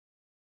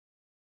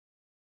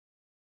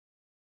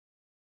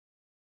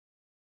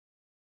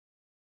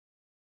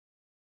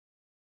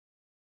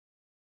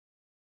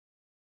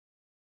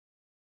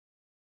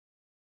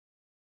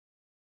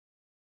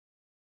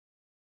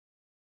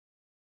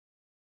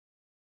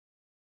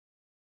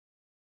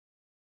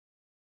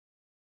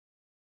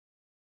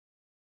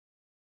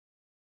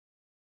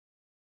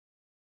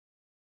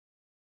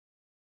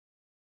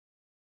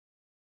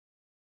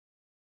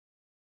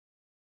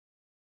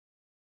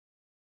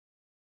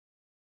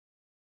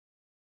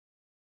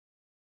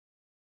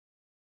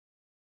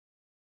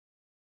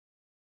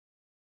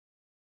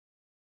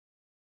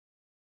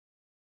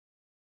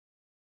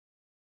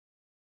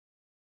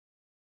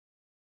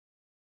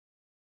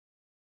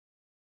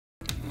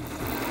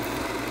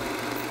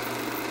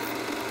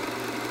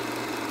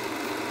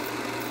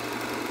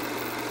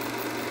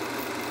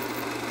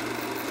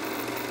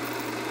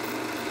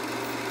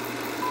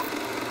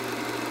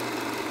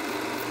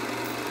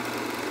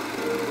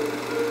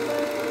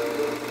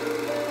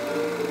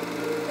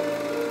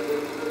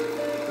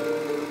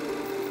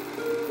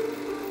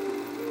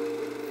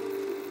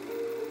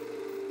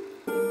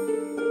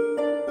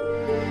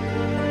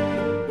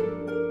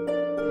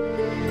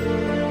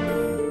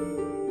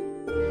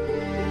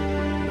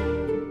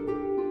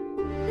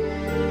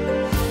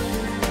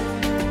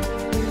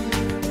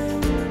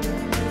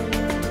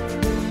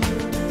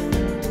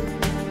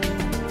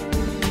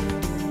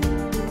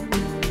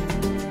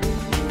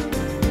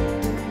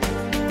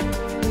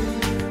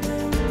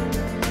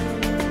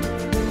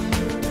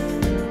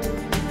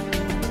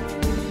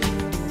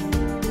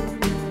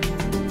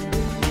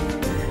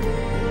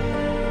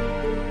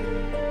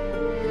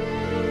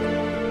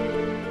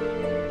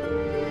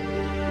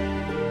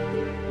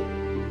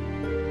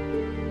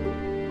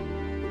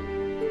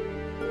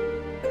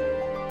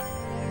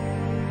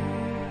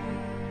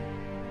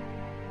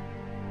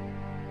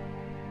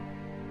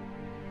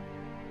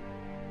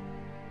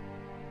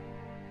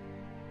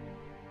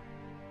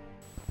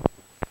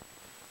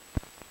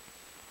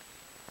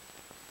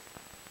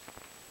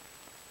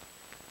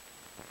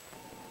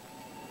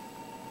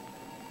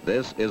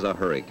This is a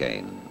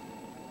hurricane,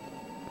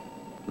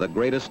 the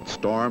greatest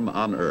storm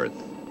on Earth,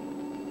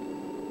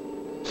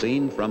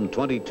 seen from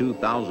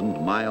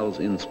 22,000 miles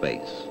in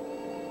space.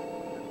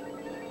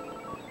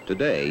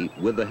 Today,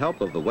 with the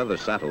help of the weather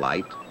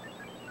satellite,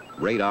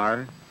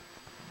 radar,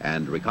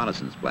 and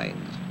reconnaissance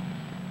planes,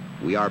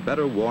 we are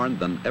better warned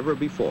than ever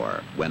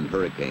before when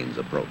hurricanes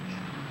approach.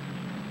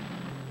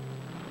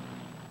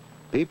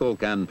 People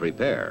can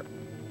prepare,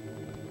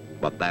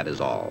 but that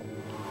is all.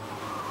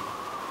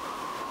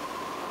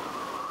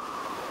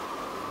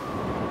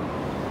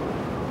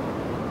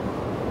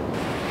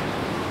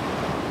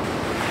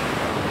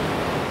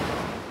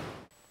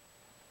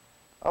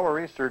 Our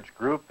research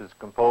group is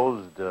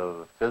composed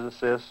of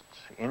physicists,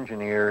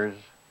 engineers,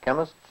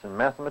 chemists, and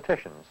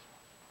mathematicians.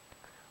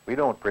 We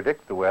don't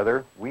predict the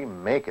weather, we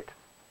make it.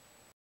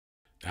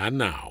 And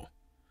now,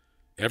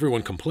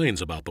 everyone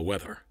complains about the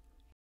weather.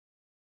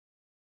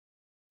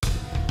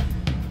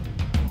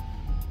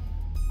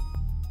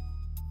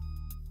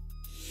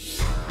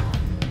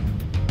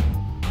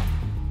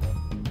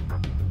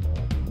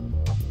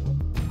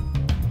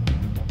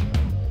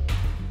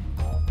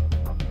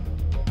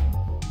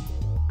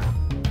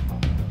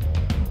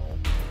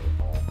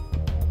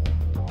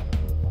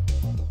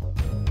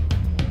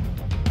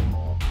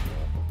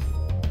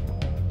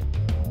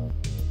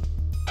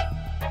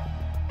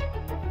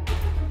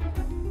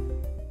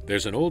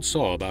 There's an old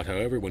saw about how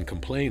everyone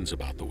complains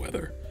about the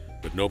weather,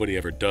 but nobody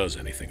ever does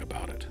anything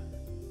about it.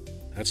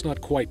 That's not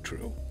quite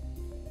true.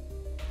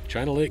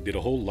 China Lake did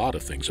a whole lot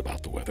of things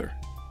about the weather.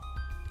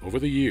 Over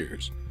the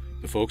years,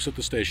 the folks at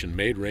the station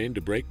made rain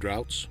to break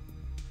droughts.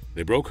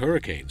 They broke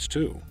hurricanes,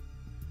 too,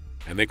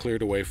 and they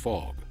cleared away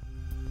fog.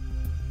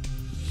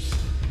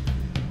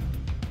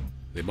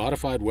 They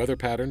modified weather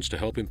patterns to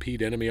help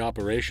impede enemy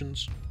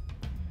operations.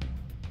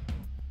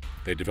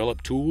 They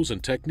developed tools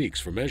and techniques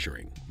for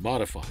measuring,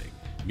 modifying,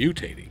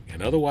 mutating,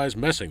 and otherwise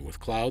messing with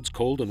clouds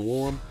cold and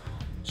warm,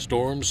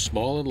 storms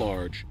small and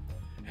large,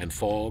 and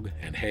fog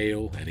and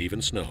hail and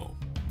even snow.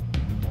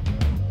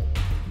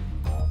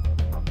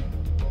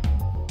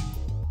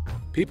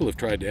 People have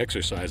tried to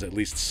exercise at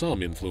least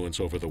some influence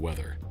over the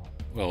weather,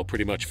 well,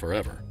 pretty much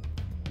forever.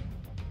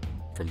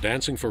 From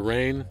dancing for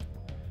rain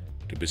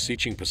to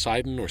beseeching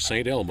Poseidon or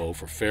St. Elmo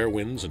for fair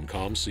winds and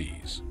calm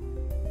seas.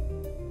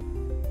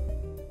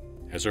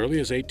 As early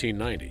as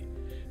 1890,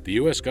 the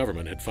U.S.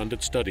 government had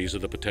funded studies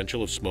of the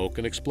potential of smoke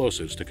and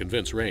explosives to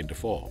convince rain to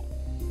fall.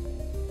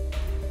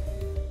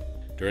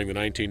 During the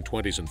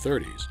 1920s and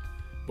 30s,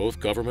 both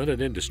government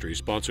and industry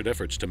sponsored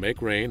efforts to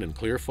make rain and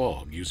clear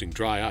fog using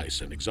dry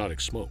ice and exotic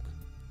smoke.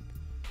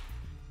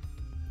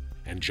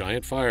 And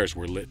giant fires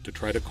were lit to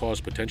try to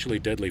cause potentially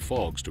deadly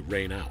fogs to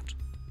rain out.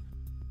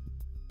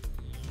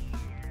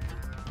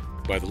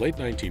 By the late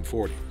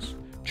 1940s,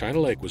 China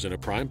Lake was in a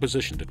prime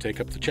position to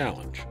take up the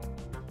challenge.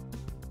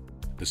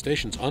 The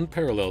station's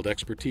unparalleled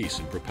expertise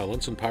in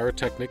propellants and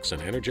pyrotechnics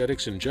and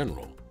energetics in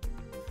general,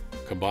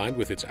 combined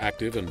with its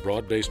active and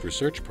broad-based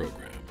research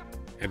program,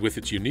 and with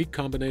its unique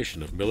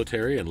combination of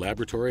military and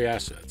laboratory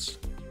assets,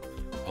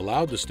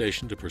 allowed the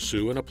station to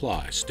pursue and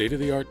apply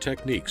state-of-the-art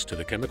techniques to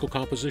the chemical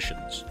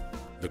compositions,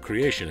 the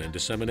creation and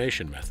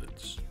dissemination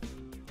methods,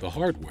 the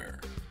hardware,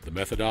 the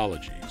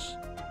methodologies,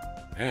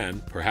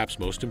 and, perhaps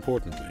most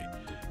importantly,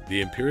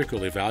 the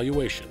empirical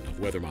evaluation of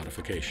weather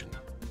modification.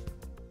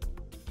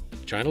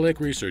 China Lake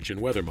research in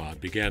weather mod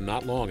began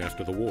not long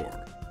after the war.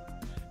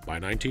 By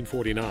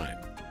 1949,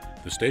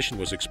 the station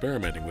was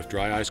experimenting with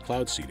dry ice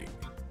cloud seeding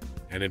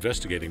and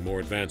investigating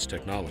more advanced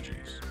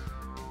technologies.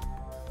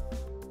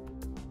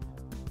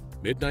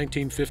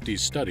 Mid-1950s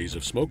studies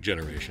of smoke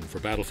generation for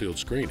battlefield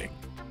screening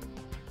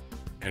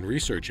and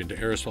research into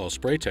aerosol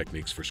spray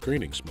techniques for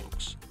screening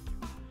smokes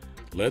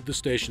led the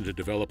station to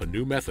develop a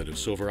new method of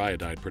silver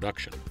iodide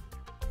production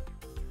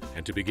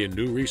and to begin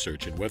new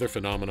research in weather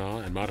phenomena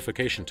and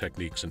modification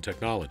techniques and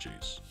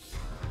technologies.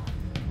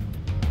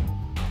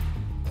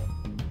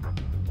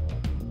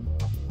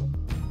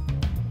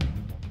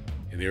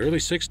 In the early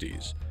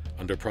 60s,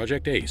 under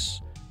Project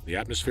ACE, the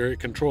atmospheric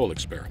control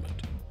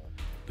experiment,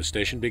 the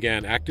station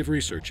began active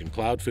research in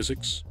cloud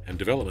physics and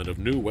development of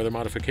new weather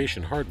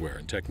modification hardware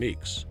and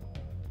techniques,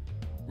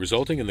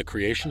 resulting in the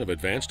creation of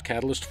advanced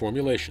catalyst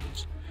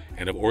formulations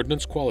and of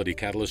ordnance quality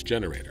catalyst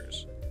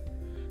generators,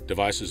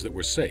 devices that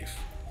were safe,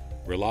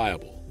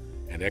 reliable,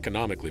 and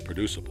economically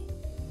producible.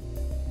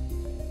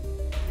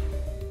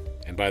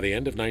 And by the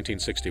end of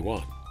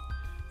 1961,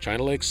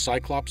 China Lake's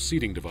Cyclops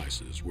seeding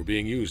devices were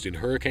being used in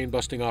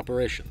hurricane-busting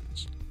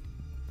operations,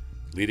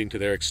 leading to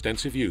their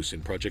extensive use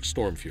in Project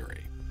Storm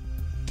Fury.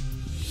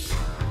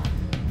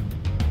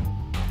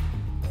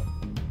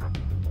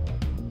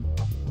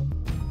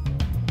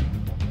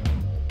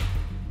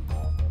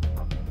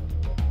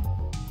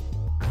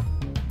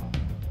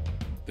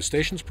 The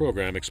station's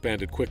program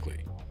expanded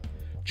quickly.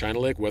 China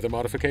Lake weather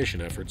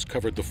modification efforts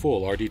covered the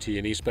full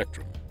RDT&E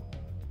spectrum,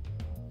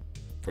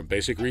 from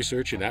basic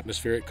research in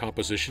atmospheric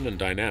composition and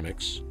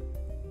dynamics,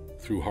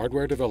 through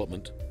hardware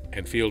development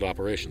and field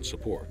operations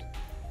support.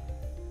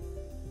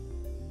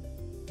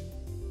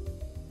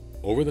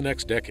 Over the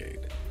next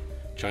decade,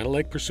 China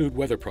Lake pursued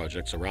weather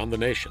projects around the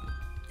nation,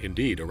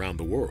 indeed around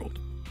the world.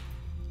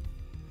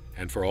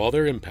 And for all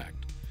their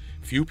impact,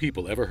 few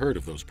people ever heard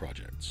of those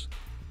projects.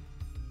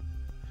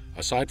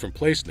 Aside from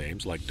place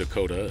names like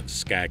Dakota and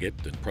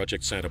Skagit and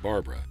Project Santa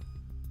Barbara,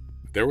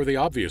 there were the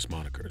obvious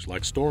monikers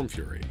like Storm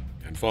Fury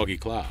and Foggy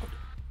Cloud,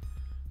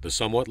 the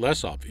somewhat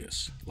less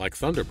obvious like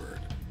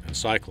Thunderbird and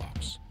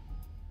Cyclops,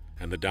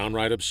 and the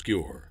downright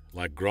obscure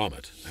like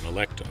Grommet and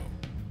Electo,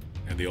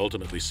 and the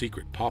ultimately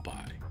secret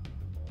Popeye.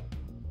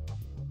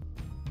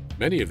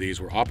 Many of these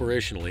were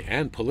operationally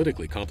and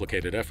politically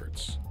complicated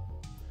efforts.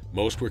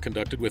 Most were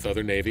conducted with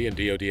other Navy and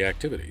DoD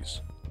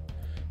activities,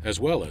 as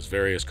well as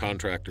various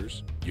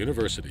contractors,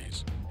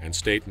 universities, and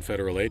state and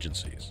federal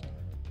agencies,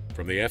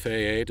 from the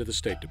FAA to the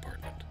State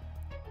Department.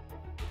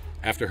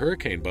 After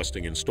hurricane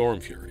busting in Storm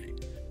Fury,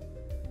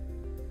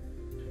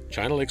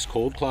 China Lake's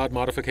cold cloud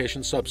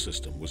modification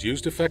subsystem was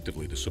used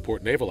effectively to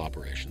support naval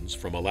operations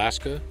from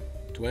Alaska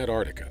to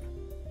Antarctica.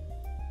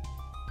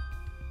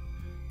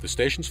 The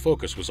station's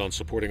focus was on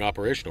supporting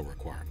operational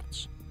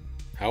requirements.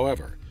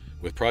 However,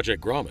 with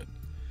Project Grommet,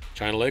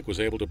 China Lake was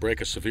able to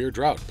break a severe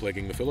drought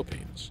plaguing the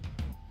Philippines.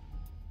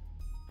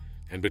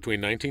 And between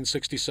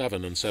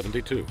 1967 and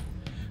 72,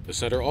 the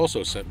center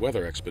also sent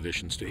weather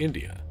expeditions to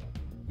India,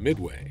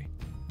 Midway,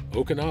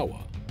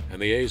 Okinawa,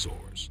 and the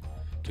Azores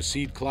to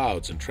seed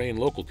clouds and train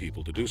local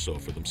people to do so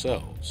for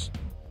themselves.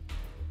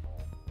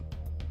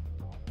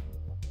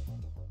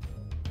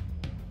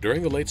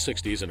 During the late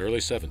 60s and early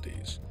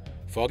 70s,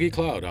 foggy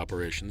cloud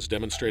operations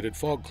demonstrated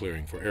fog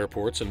clearing for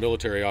airports and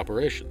military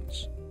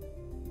operations.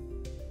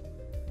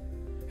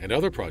 And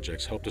other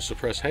projects helped to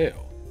suppress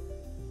hail,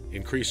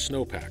 increase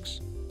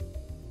snowpacks,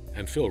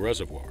 and fill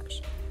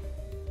reservoirs.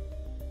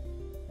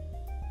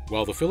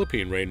 While the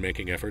Philippine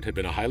rainmaking effort had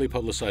been a highly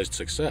publicized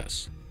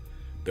success,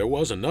 there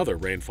was another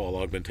rainfall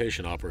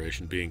augmentation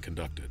operation being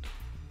conducted.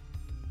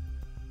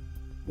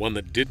 One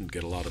that didn't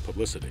get a lot of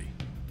publicity,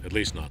 at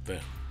least not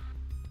then.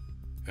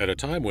 At a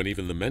time when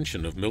even the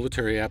mention of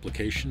military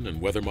application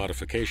and weather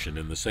modification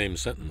in the same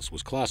sentence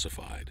was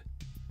classified,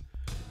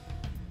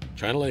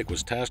 China Lake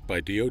was tasked by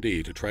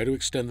DoD to try to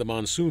extend the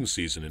monsoon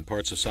season in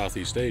parts of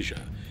Southeast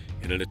Asia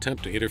in an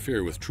attempt to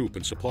interfere with troop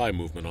and supply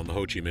movement on the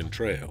Ho Chi Minh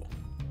Trail.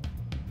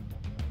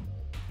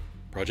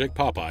 Project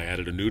Popeye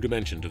added a new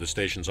dimension to the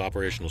station's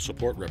operational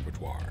support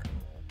repertoire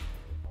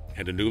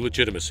and a new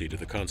legitimacy to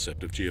the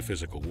concept of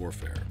geophysical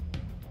warfare.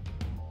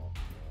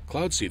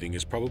 Cloud seeding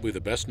is probably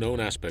the best known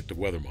aspect of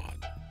WeatherMod,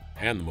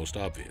 and the most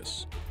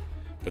obvious,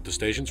 but the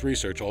station's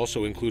research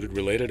also included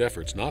related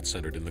efforts not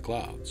centered in the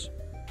clouds.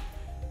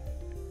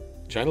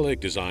 China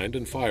Lake designed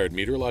and fired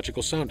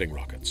meteorological sounding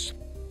rockets.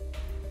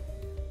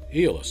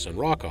 Aeolus and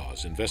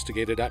Rock-Oz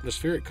investigated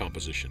atmospheric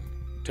composition,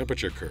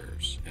 temperature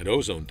curves, and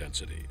ozone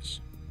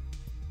densities.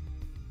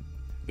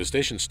 The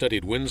station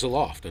studied winds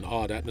aloft and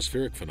odd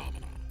atmospheric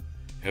phenomena,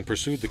 and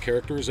pursued the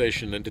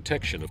characterization and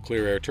detection of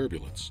clear air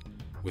turbulence,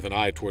 with an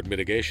eye toward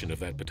mitigation of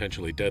that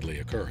potentially deadly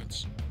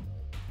occurrence.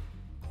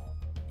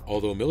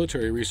 Although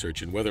military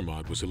research in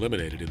WeatherMod was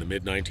eliminated in the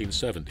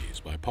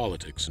mid-1970s by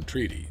politics and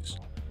treaties,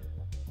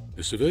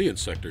 the civilian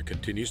sector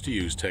continues to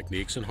use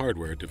techniques and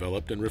hardware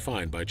developed and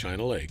refined by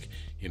China Lake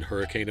in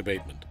hurricane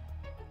abatement,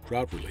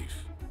 drought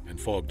relief,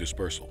 and fog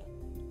dispersal.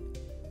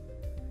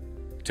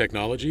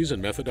 Technologies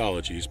and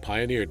methodologies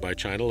pioneered by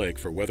China Lake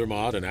for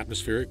WeatherMod and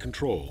atmospheric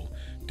control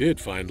did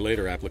find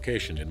later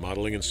application in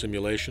modeling and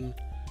simulation,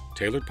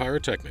 tailored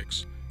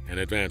pyrotechnics, and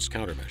advanced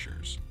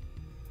countermeasures.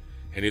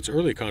 And its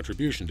early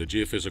contribution to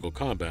geophysical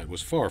combat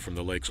was far from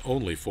the lake's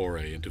only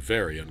foray into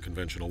very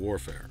unconventional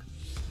warfare.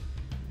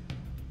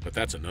 But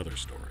that's another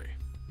story.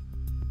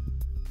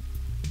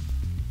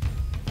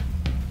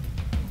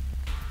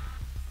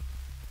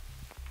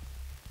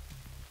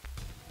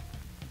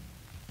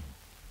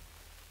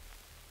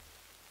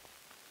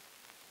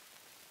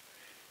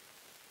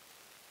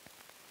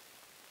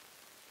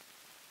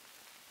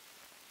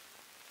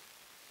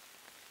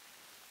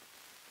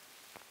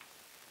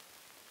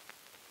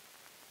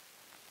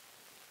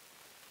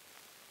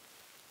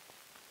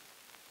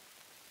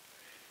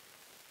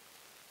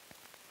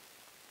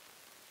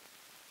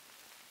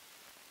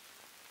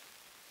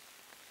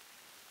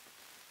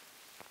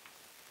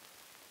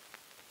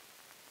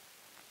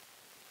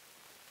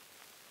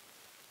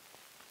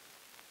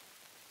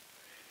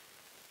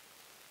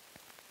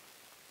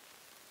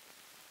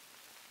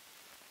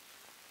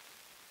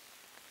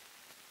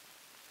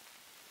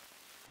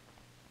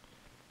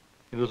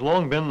 It has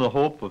long been the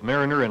hope of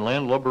mariner and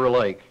landlubber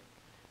alike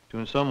to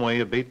in some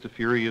way abate the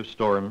fury of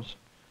storms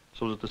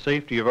so that the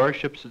safety of our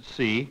ships at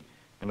sea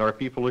and our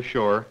people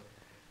ashore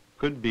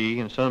could be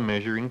in some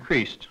measure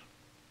increased.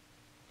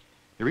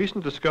 The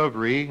recent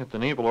discovery at the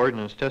Naval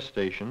Ordnance Test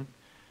Station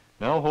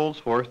now holds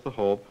forth the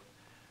hope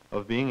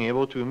of being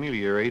able to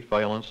ameliorate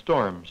violent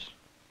storms.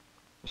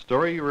 The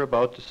story you are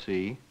about to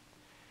see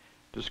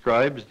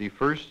describes the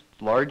first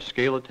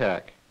large-scale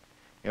attack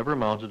ever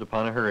mounted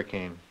upon a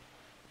hurricane.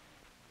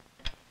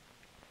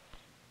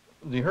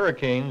 The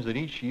hurricanes that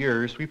each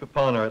year sweep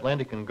upon our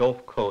Atlantic and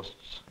Gulf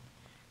coasts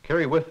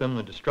carry with them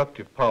the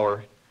destructive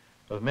power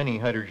of many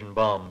hydrogen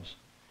bombs.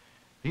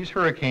 These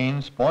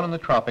hurricanes spawn in the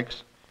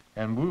tropics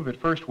and move at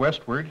first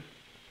westward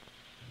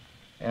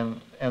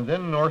and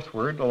then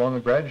northward along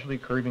a gradually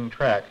curving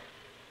track.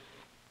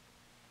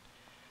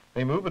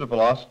 They move at a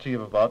velocity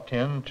of about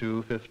 10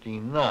 to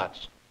 15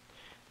 knots.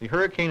 The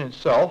hurricane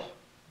itself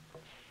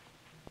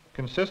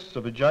consists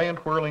of a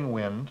giant whirling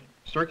wind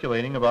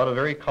circulating about a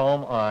very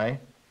calm eye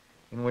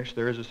in which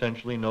there is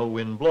essentially no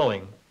wind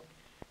blowing.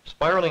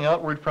 Spiraling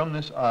outward from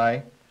this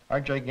eye are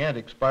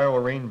gigantic spiral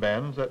rain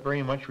bands that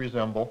very much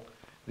resemble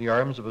the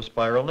arms of a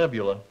spiral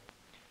nebula.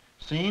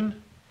 Seen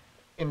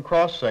in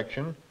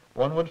cross-section,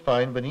 one would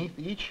find beneath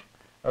each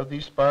of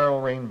these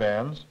spiral rain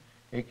bands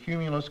a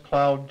cumulus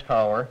cloud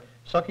tower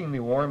sucking the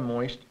warm,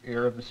 moist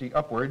air of the sea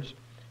upwards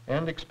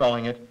and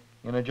expelling it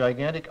in a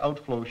gigantic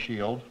outflow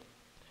shield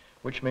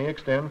which may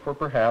extend for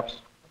perhaps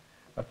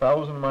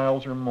 1,000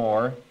 miles or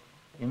more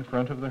in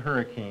front of the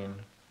hurricane.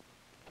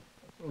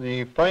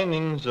 The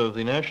findings of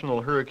the National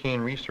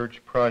Hurricane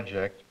Research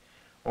Project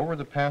over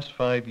the past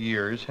 5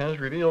 years has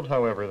revealed,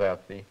 however,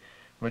 that the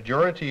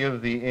majority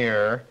of the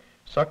air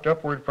sucked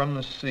upward from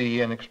the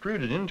sea and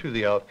extruded into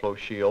the outflow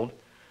shield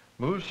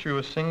moves through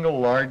a single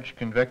large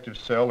convective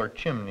cell or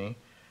chimney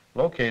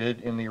located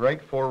in the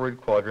right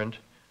forward quadrant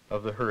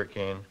of the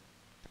hurricane.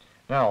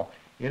 Now,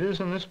 it is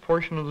in this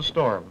portion of the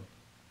storm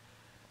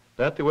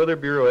that the Weather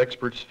Bureau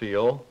experts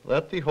feel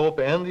that the hope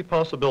and the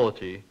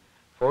possibility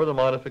for the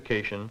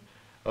modification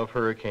of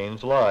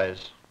hurricanes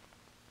lies.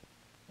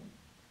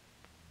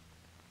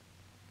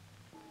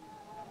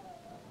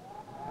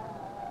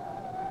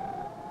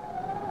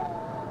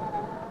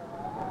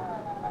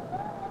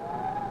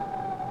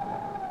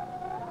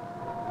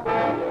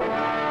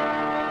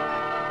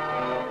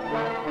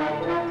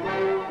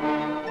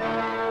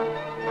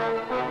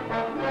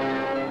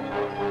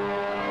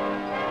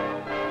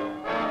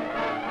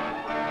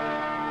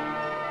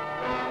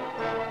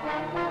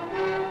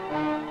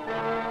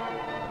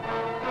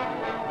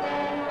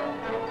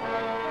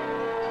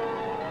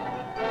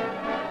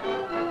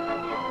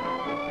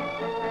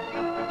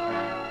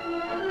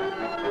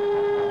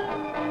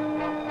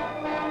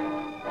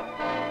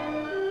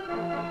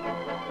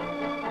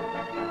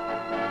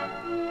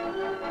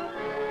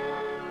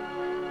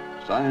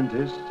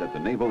 Scientists at the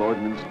Naval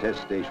Ordnance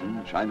Test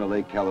Station, China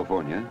Lake,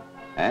 California,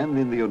 and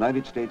in the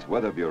United States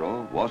Weather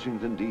Bureau,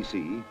 Washington,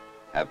 D.C.,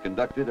 have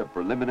conducted a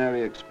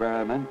preliminary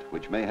experiment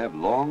which may have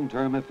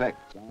long-term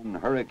effects on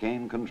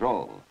hurricane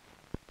control.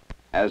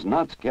 As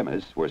Knott's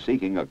chemists were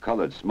seeking a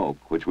colored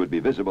smoke which would be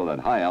visible at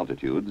high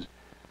altitudes,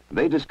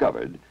 they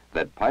discovered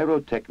that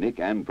pyrotechnic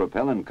and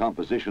propellant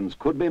compositions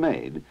could be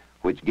made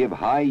which give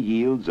high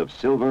yields of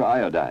silver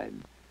iodide.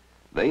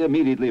 They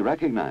immediately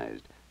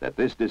recognized that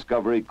this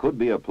discovery could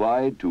be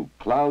applied to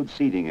cloud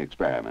seeding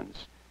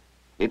experiments.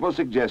 It was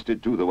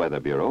suggested to the Weather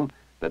Bureau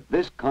that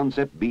this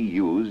concept be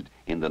used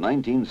in the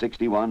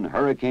 1961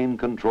 Hurricane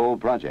Control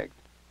Project.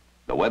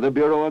 The Weather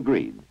Bureau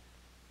agreed.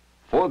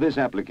 For this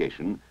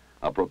application,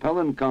 a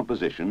propellant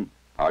composition,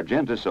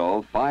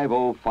 Argentisol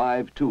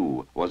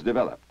 5052, was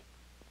developed.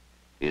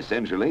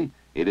 Essentially,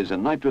 it is a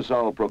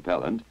nitrosol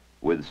propellant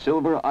with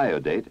silver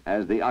iodate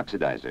as the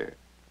oxidizer.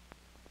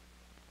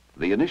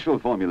 The initial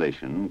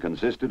formulation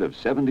consisted of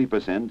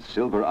 70%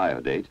 silver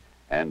iodate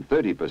and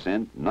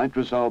 30%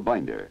 nitrosol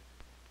binder.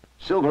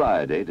 Silver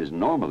iodate is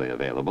normally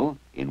available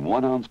in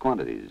 1-ounce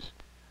quantities.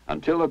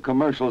 Until a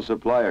commercial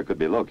supplier could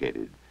be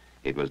located,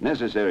 it was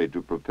necessary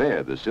to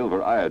prepare the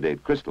silver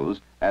iodate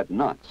crystals at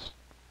Knott's.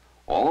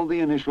 All the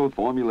initial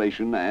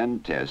formulation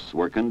and tests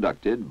were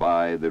conducted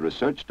by the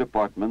Research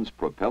Department's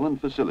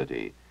propellant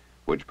facility,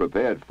 which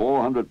prepared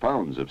 400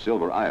 pounds of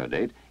silver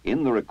iodate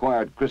in the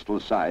required crystal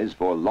size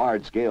for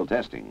large-scale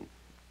testing.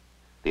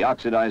 The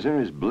oxidizer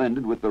is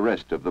blended with the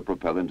rest of the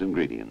propellant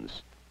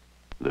ingredients.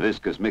 The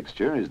viscous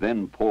mixture is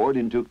then poured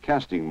into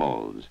casting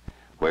molds,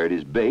 where it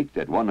is baked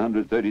at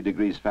 130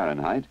 degrees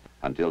Fahrenheit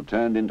until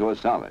turned into a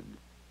solid.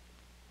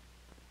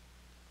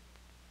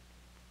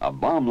 A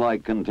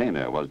bomb-like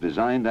container was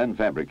designed and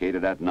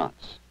fabricated at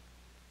Knott's.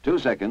 2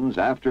 seconds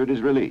after it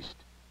is released,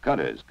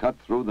 cutters cut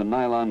through the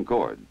nylon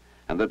cord,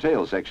 and the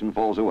tail section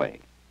falls away.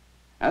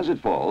 As it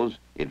falls,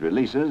 it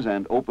releases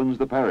and opens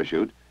the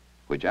parachute,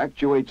 which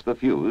actuates the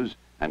fuse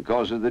and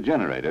causes the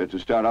generator to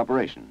start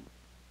operation.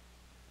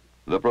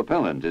 The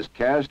propellant is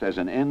cast as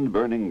an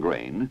end-burning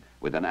grain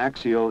with an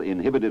axial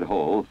inhibited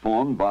hole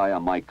formed by a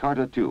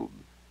micarta tube.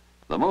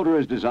 The motor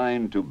is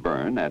designed to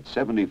burn at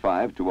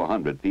 75 to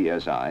 100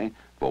 psi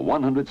for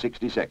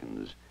 160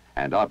 seconds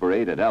and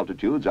operate at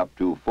altitudes up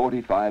to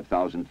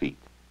 45,000 feet.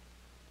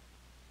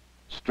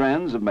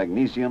 Strands of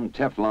magnesium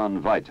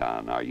Teflon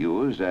Viton are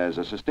used as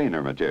a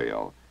sustainer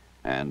material,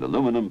 and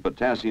aluminum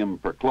potassium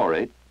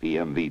perchlorate,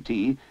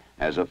 PMVT,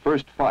 as a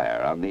first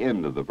fire on the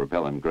end of the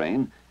propellant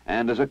grain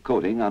and as a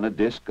coating on a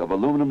disc of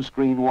aluminum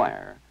screen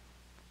wire.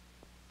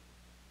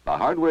 The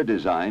hardware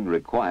design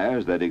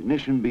requires that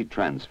ignition be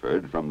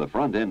transferred from the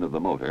front end of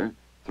the motor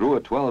through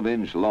a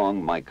 12-inch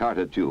long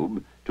micarta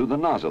tube to the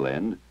nozzle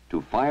end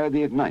to fire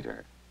the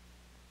igniter.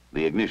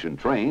 The ignition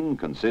train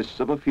consists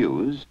of a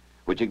fuse,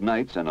 which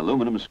ignites an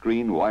aluminum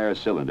screen wire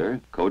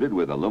cylinder coated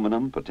with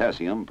aluminum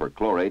potassium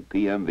perchlorate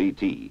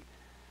PMVT.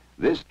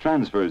 This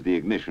transfers the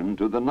ignition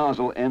to the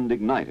nozzle end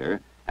igniter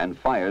and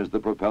fires the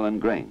propellant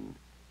grain.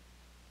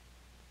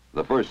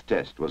 The first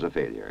test was a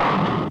failure.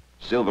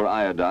 Silver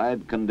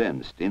iodide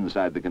condensed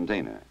inside the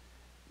container.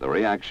 The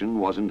reaction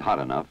wasn't hot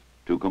enough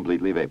to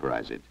completely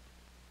vaporize it.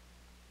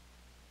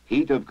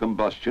 Heat of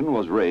combustion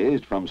was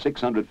raised from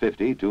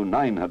 650 to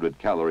 900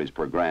 calories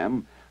per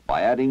gram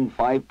by adding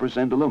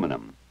 5%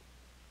 aluminum.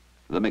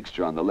 The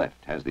mixture on the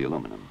left has the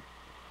aluminum.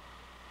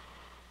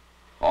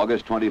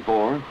 August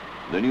 24,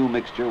 the new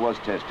mixture was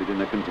tested in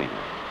a container.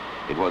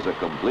 It was a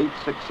complete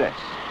success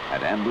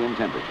at ambient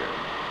temperature.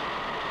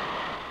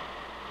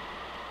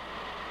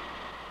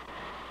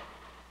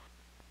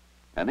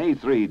 An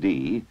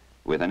A3D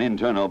with an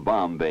internal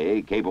bomb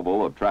bay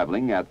capable of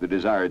traveling at the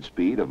desired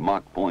speed of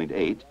Mach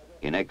 0.8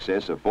 in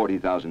excess of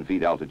 40,000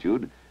 feet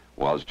altitude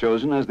was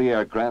chosen as the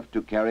aircraft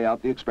to carry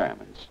out the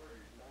experiments.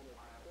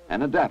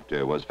 An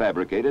adapter was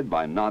fabricated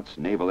by Knott's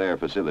Naval Air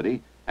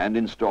Facility and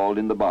installed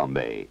in the bomb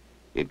bay.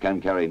 It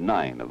can carry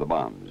 9 of the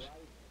bombs.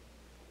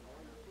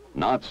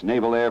 Knott's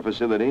Naval Air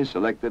Facility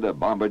selected a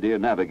bombardier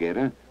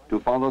navigator to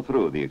follow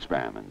through the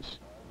experiments.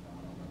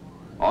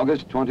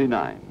 August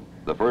 29,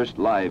 the first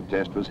live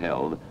test was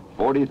held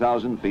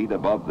 40,000 feet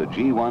above the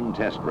G1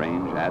 test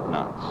range at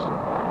Knott's.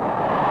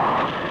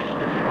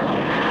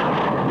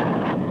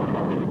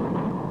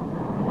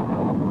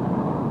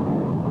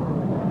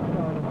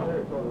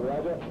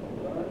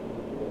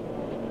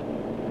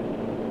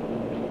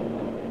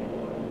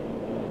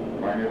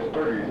 Minus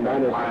 30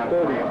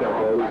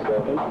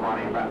 seconds.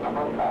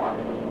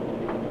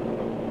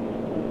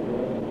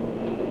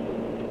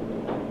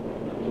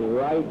 To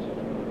right,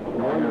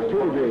 minus 2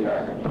 degrees.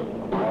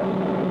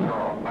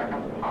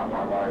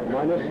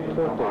 Minus 50.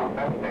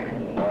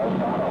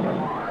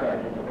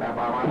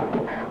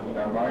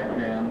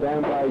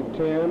 Stand by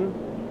 10.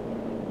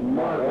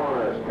 Mark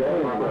 1.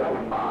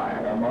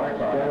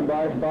 Stand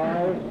by 5.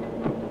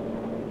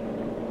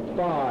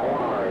 5,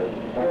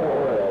 4,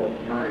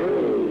 3,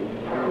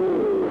 2,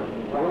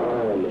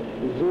 1,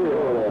 0.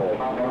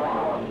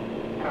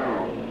 2,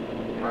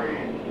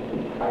 3,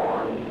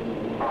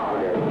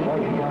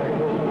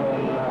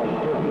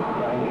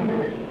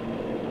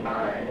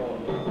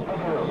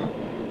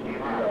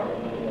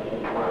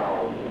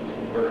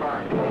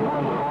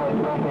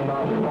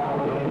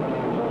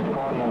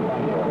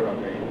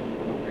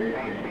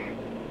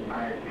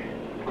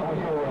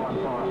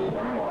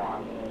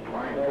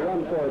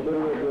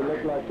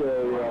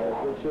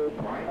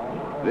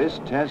 This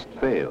test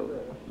failed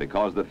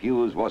because the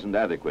fuse wasn't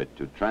adequate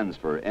to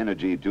transfer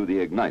energy to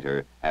the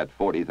igniter at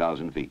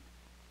 40,000 feet.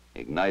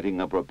 Igniting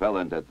a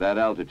propellant at that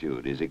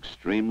altitude is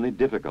extremely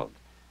difficult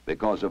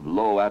because of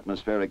low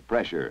atmospheric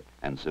pressure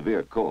and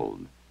severe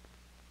cold.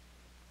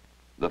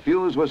 The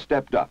fuse was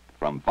stepped up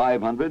from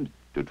 500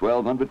 to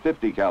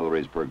 1,250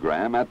 calories per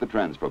gram at the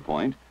transfer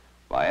point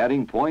by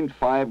adding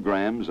 0.5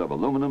 grams of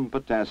aluminum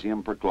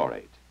potassium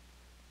perchlorate.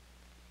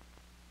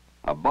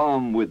 A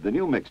bomb with the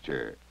new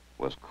mixture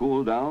was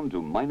cooled down to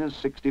minus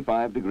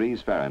 65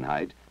 degrees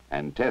Fahrenheit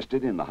and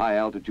tested in the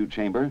high-altitude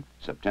chamber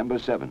September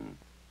 7.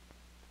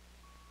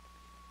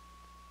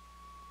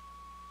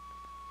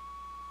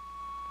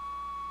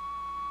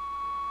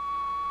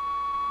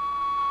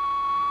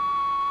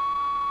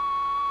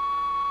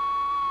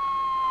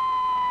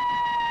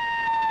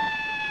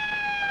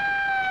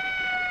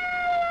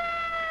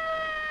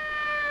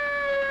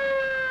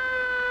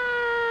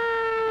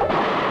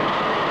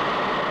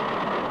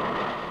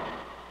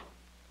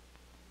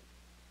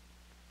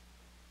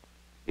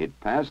 It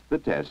passed the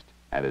test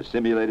at a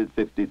simulated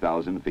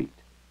 50,000 feet.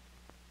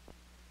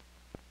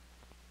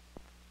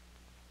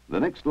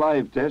 The next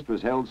live test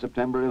was held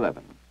September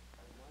 11.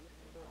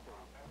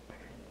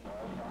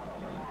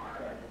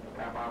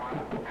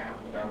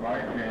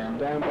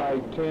 Stand by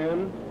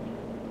 10.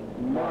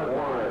 Mark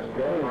 1.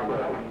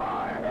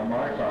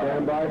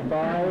 Stand by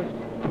 5.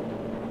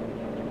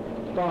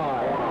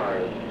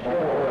 5,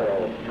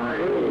 4, 3,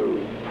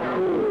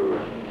 2,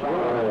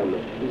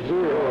 1,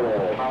 0.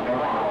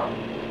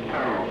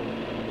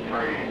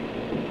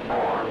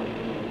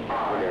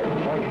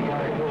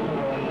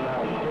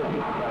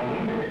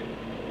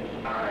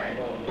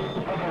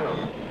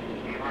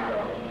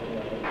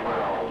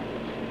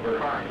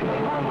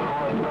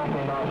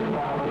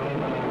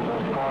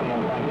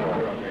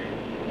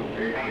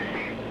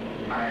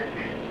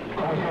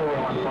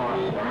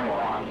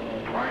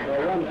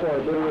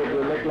 1-4,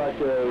 it look like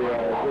a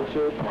good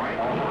shape.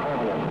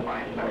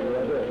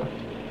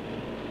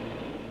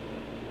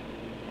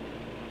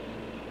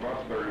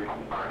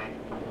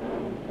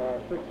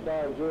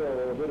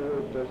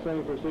 650, the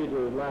same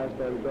procedure as last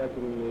time, back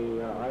in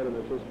the item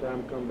at this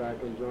time, come back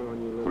and join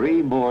on you.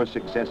 3 more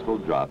successful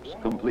drops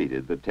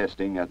completed the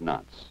testing at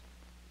Knott's.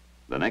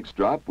 The next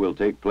drop will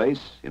take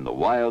place in the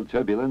wild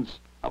turbulence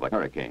of a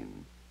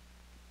hurricane.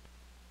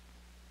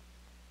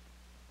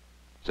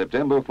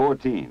 September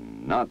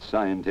 14, Knott's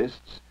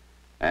scientists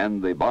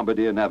and the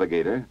bombardier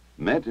navigator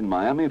met in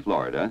Miami,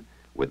 Florida,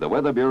 with the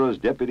Weather Bureau's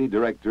Deputy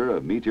Director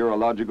of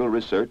Meteorological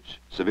Research,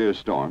 Severe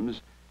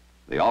Storms,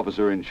 the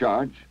officer in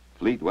charge,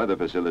 Fleet Weather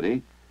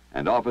Facility,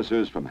 and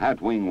officers from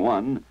Hatwing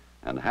 1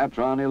 and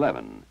Hatron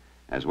 11,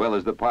 as well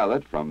as the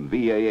pilot from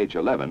VAH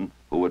 11,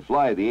 who would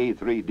fly the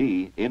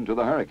A3D into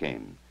the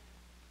hurricane.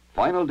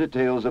 Final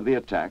details of the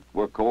attack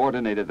were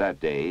coordinated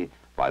that day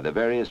by the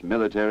various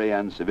military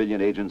and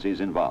civilian agencies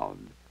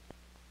involved.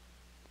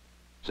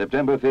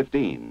 September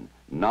 15,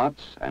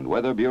 NOTS and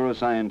Weather Bureau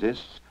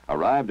scientists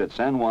arrived at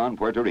San Juan,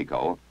 Puerto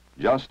Rico,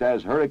 just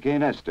as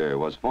Hurricane Esther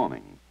was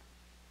forming.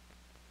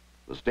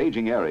 The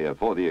staging area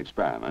for the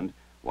experiment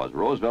was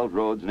Roosevelt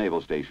Roads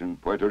Naval Station,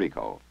 Puerto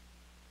Rico.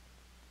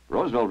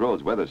 Roosevelt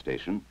Roads Weather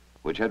Station,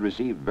 which had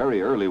received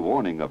very early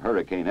warning of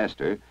Hurricane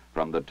Esther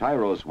from the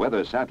Tyros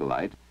weather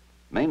satellite,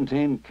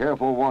 maintained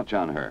careful watch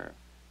on her.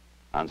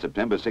 On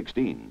September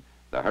 16,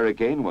 the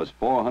hurricane was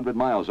 400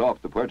 miles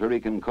off the Puerto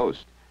Rican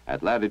coast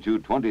at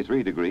latitude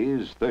 23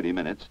 degrees 30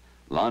 minutes,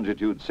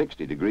 longitude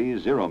 60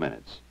 degrees 0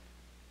 minutes.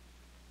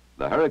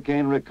 The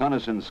Hurricane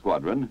Reconnaissance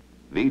Squadron,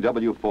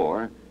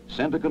 VW-4,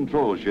 sent a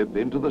control ship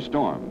into the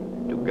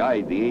storm to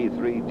guide the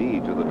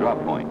A3D to the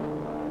drop point.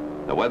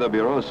 The Weather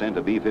Bureau sent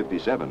a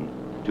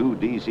B-57, 2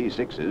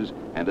 DC-6s,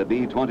 and a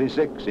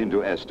B-26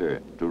 into Esther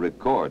to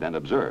record and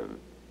observe.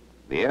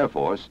 The Air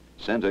Force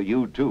sent a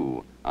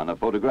U-2 on a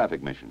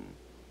photographic mission.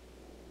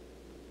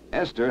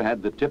 Esther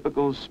had the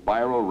typical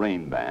spiral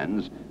rain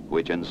bands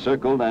which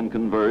encircled and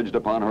converged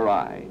upon her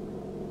eye.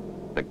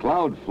 The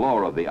cloud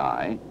floor of the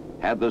eye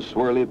had the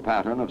swirly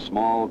pattern of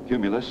small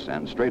cumulus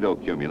and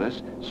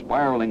stratocumulus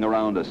spiraling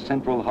around a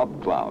central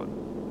hub cloud.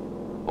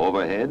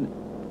 Overhead,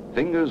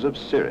 fingers of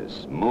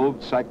cirrus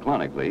moved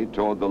cyclonically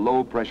toward the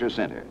low-pressure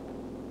center.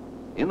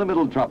 In the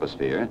middle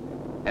troposphere,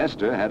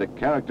 Esther had a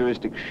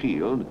characteristic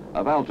shield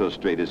of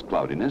altostratus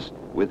cloudiness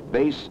with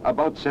base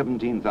about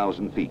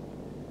 17,000 feet.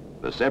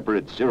 The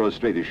separate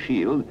cirrostratus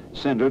shield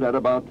centered at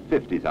about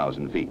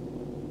 50,000 feet.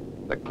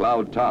 The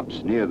cloud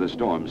tops near the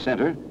storm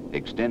center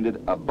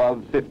extended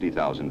above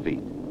 50,000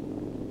 feet.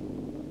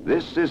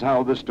 This is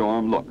how the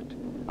storm looked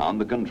on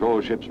the control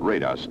ship's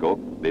radar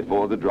scope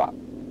before the drop.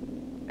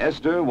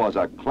 Esther was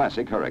a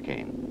classic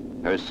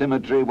hurricane. Her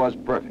symmetry was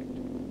perfect.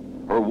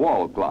 Her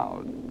wall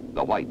cloud,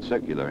 the white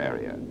circular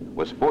area,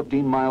 was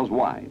 14 miles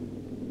wide.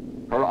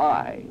 Her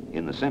eye,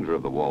 in the center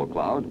of the wall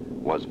cloud,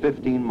 was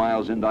 15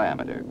 miles in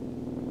diameter.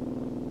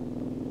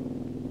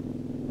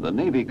 The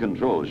Navy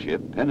control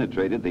ship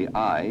penetrated the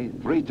eye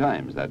 3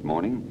 times that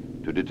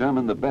morning to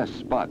determine the best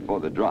spot for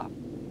the drop.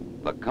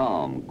 The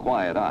calm,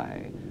 quiet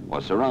eye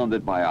was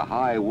surrounded by a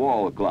high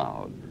wall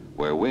cloud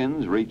where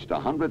winds reached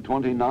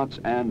 120 knots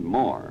and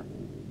more.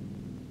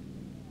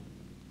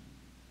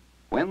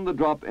 When the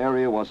drop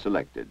area was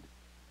selected,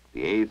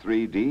 the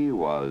A3D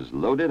was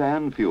loaded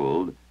and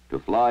fueled to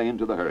fly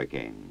into the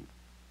hurricane.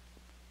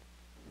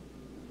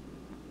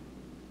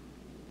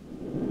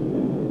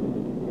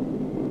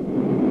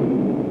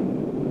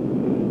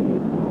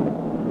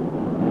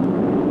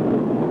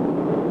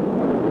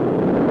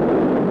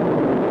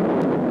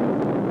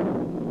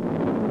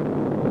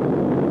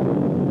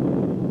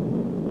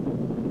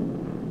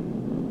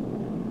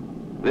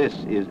 This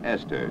is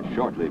Esther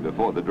shortly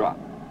before the drop.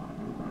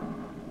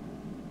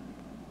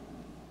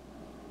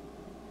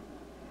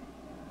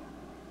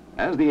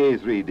 As the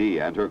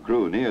A3D and her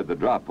crew neared the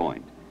drop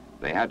point,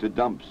 they had to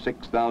dump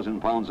 6,000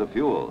 pounds of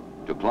fuel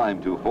to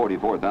climb to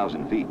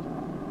 44,000 feet.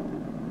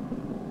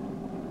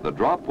 The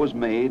drop was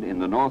made in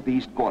the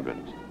northeast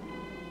quadrant.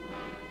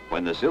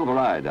 When the silver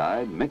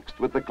iodide mixed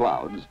with the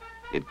clouds,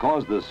 it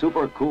caused the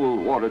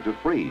supercooled water to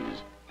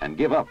freeze and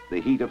give up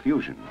the heat of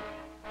fusion.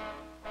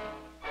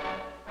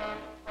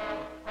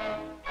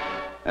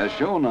 As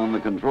shown on the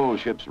control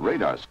ship's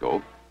radar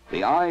scope,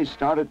 the eye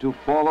started to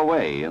fall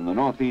away in the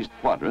northeast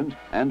quadrant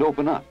and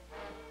open up.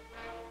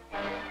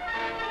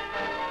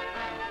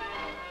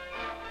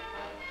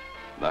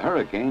 The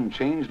hurricane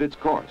changed its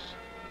course.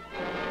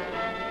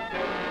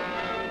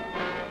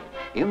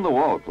 In the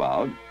wall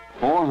cloud,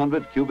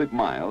 400 cubic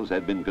miles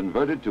had been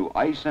converted to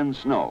ice and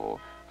snow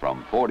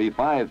from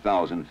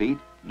 45,000 feet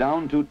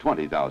down to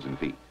 20,000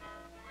 feet.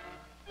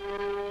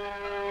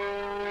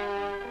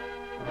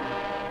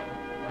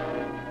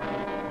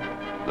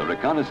 The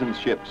reconnaissance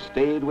ship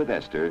stayed with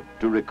Esther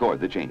to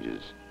record the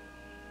changes.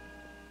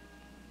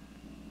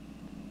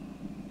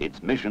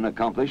 Its mission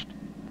accomplished,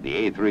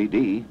 the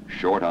A3D,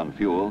 short on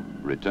fuel,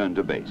 returned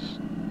to base.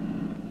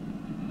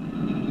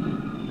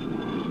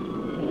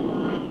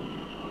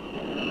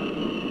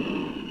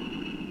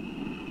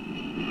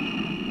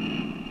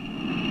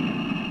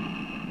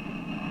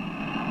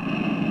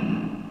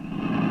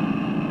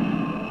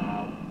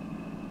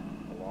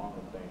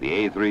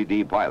 The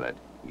A3D pilot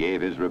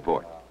gave his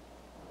report.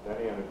 Then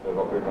he understood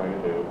what we were going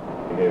to do.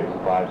 He gave us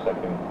a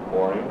 5-second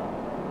warning,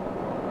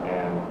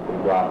 and we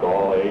dropped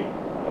all 8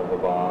 of the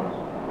bombs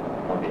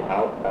on the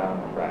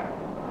outbound track.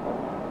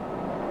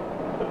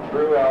 The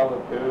true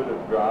altitude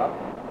of drop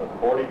was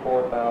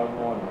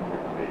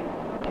 44,100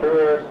 feet. True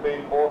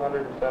airspeed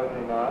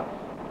 470 knots,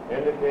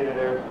 indicated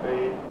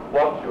airspeed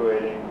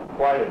fluctuating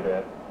quite a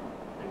bit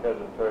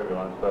because of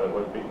turbulence, but it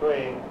was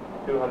between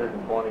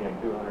 220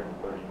 and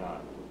 230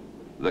 knots.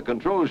 The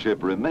control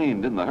ship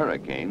remained in the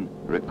hurricane,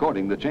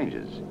 recording the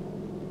changes.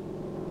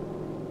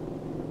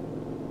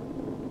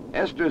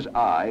 Esther's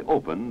eye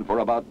opened for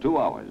about 2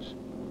 hours.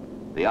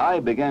 The eye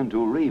began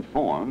to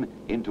reform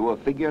into a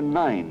figure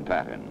 9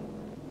 pattern.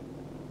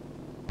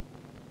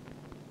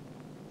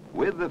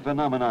 With the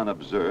phenomenon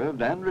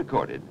observed and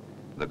recorded,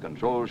 the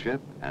control ship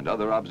and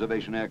other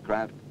observation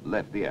aircraft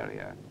left the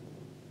area.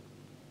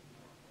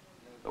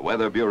 The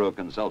Weather Bureau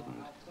consultant,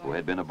 who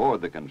had been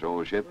aboard the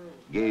control ship,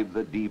 gave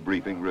the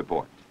debriefing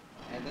report.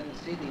 And then the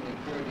seeding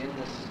occurred in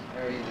this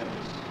area that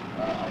was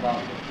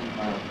about 15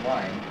 miles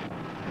wide.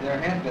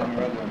 There had been a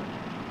rather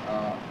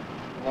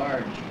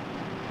large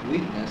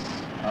weakness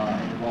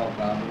in the wall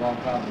cloud. The wall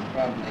cloud was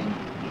probably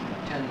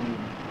 10,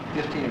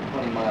 15 or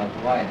 20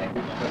 miles wide.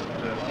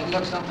 It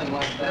looked something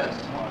like this.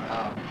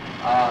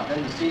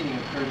 Then the seeding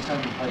occurred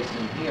someplace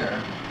in here.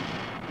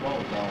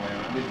 Closed all the way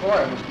around. Before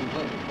it was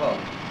completely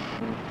closed.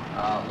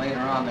 Later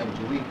on, there was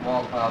a weak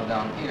wall cloud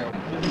down here.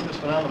 Do you think this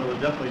phenomenon was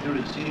definitely due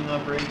to the seeding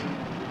operation?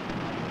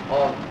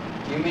 Oh,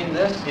 you mean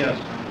this? Yes.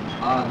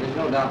 There's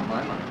no doubt in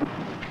my mind.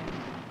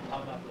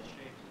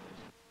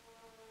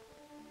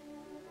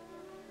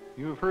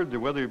 You have heard the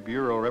Weather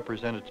Bureau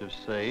representatives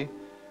say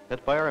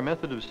that by our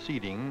method of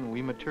seeding,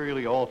 we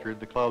materially altered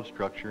the cloud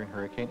structure in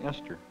Hurricane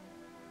Esther.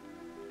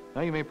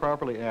 Now you may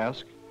properly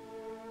ask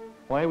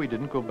why we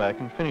didn't go back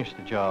and finish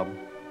the job.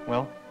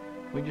 Well,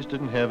 we just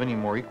didn't have any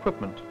more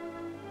equipment.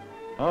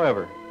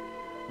 However,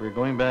 we're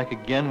going back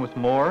again with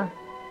more.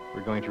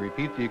 We're going to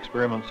repeat the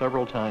experiment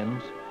several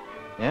times,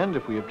 and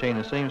if we obtain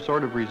the same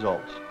sort of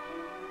results,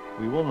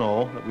 we will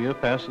know that we have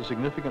passed a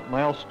significant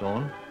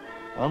milestone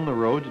on the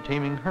road to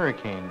taming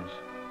hurricanes.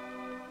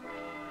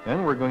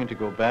 Then we're going to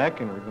go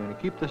back and we're going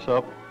to keep this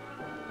up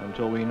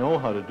until we know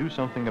how to do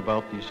something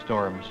about these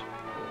storms.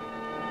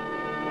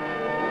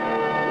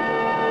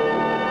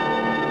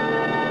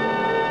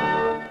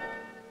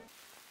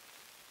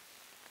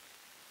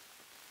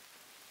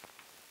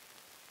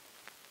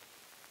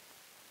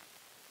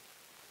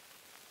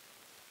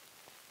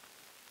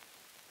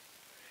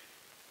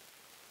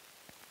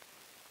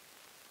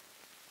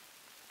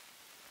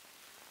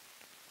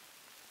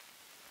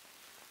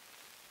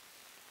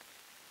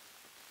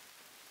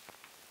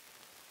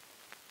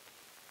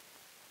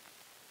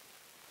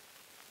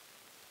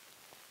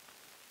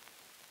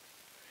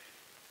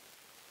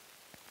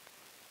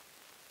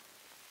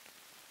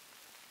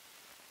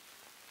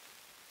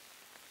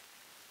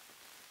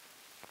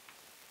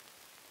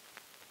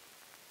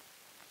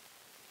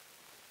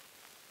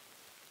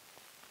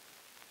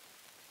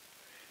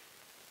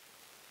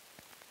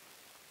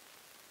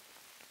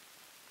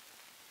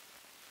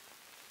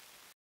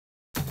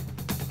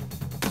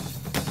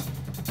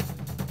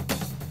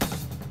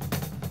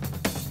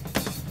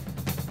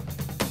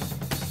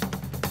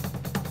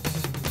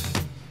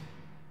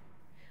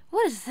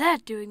 What is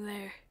that doing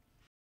there?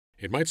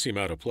 It might seem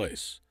out of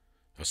place,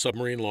 a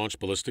submarine-launched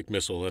ballistic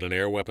missile at an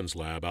air weapons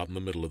lab out in the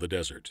middle of the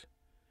desert.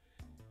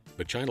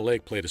 But China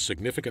Lake played a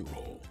significant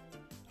role,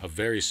 a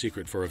very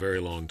secret for a very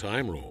long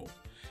time role,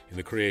 in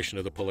the creation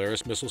of the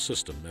Polaris missile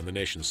system and the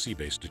nation's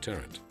sea-based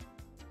deterrent.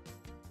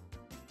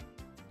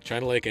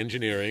 China Lake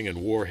engineering and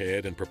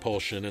warhead and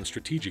propulsion and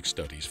strategic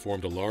studies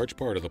formed a large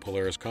part of the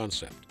Polaris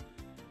concept,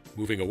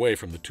 moving away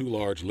from the too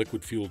large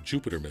liquid-fueled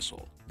Jupiter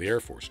missile, the Air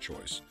Force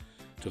choice,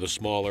 to the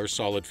smaller,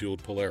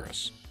 solid-fueled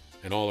Polaris,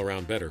 an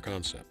all-around better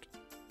concept,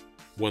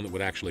 one that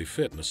would actually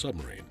fit in a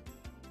submarine.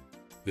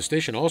 The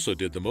station also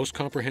did the most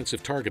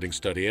comprehensive targeting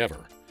study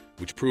ever,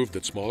 which proved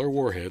that smaller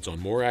warheads on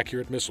more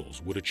accurate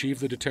missiles would achieve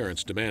the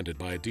deterrence demanded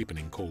by a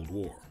deepening Cold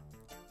War.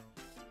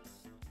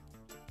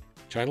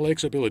 China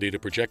Lake's ability to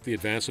project the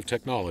advance of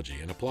technology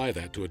and apply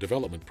that to a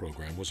development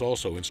program was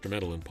also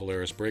instrumental in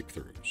Polaris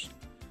breakthroughs,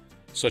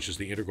 such as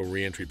the integral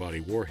reentry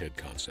body warhead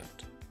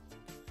concept.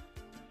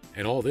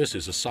 And all this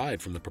is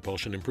aside from the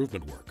propulsion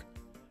improvement work,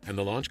 and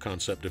the launch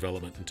concept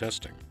development and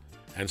testing,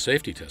 and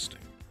safety testing,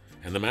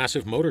 and the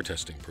massive motor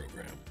testing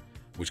program,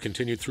 which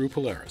continued through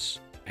Polaris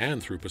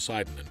and through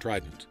Poseidon and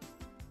Trident.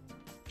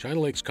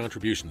 China Lake's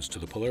contributions to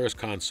the Polaris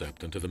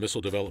concept and to the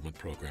missile development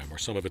program are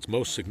some of its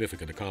most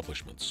significant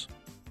accomplishments,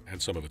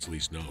 and some of its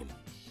least known.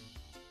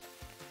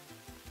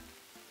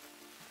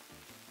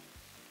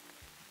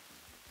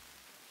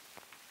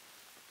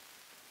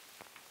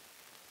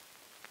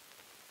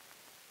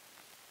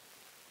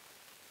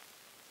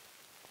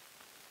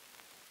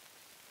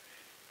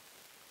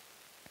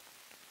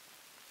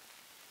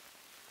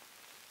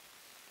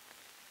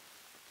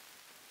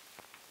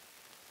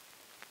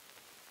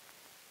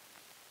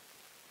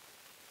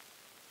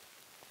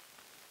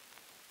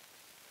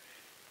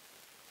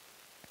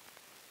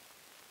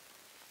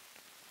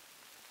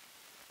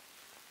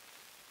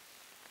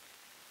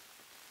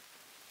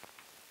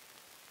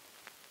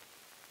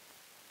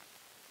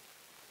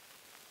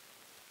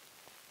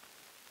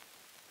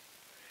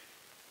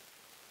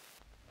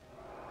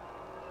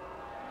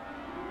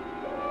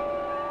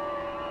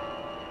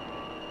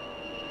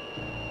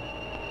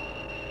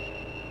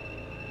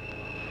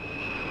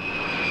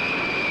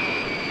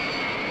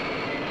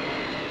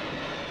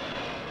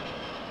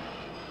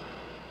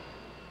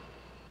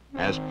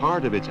 As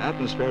part of its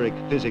atmospheric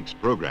physics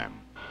program,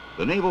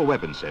 the Naval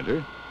Weapons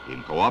Center,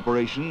 in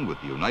cooperation with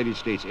the United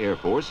States Air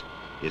Force,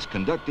 is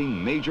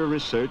conducting major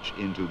research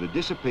into the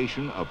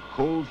dissipation of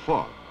cold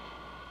fog.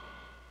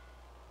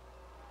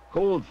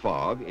 Cold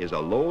fog is a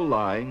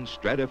low-lying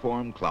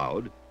stratiform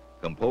cloud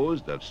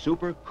composed of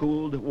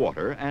supercooled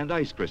water and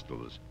ice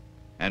crystals,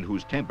 and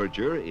whose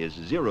temperature is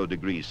 0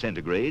 degrees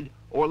centigrade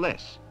or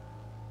less.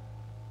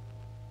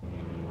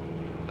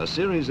 A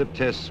series of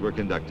tests were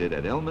conducted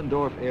at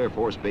Elmendorf Air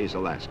Force Base,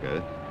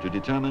 Alaska, to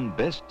determine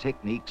best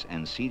techniques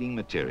and seeding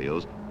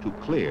materials to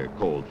clear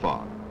cold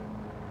fog.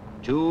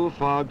 2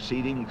 fog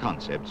seeding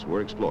concepts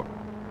were explored.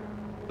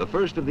 The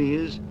first of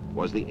these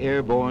was the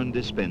airborne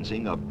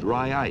dispensing of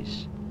dry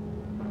ice.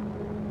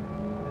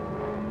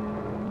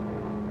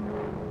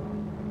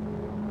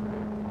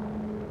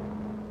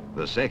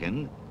 The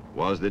second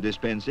was the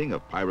dispensing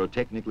of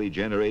pyrotechnically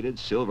generated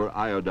silver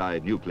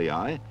iodide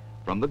nuclei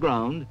from the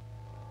ground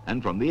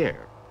and from the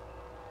air.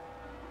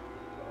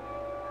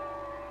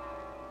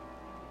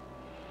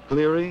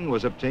 Clearing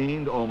was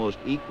obtained almost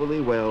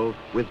equally well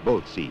with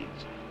both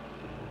seeds.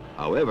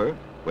 However,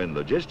 when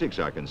logistics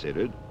are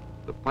considered,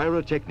 the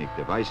pyrotechnic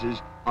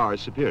devices are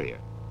superior.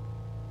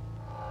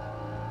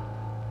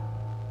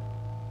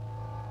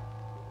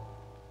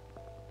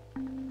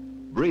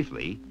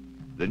 Briefly,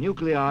 the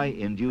nuclei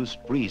induce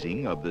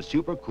freezing of the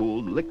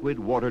supercooled liquid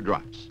water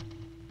drops.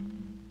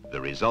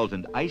 The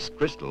resultant ice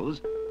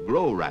crystals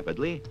grow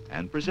rapidly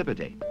and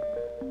precipitate.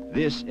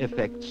 This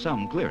effects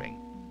some clearing.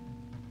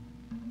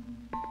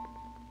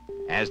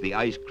 As the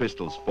ice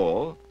crystals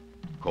fall,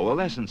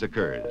 coalescence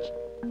occurs,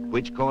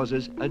 which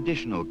causes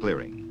additional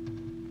clearing.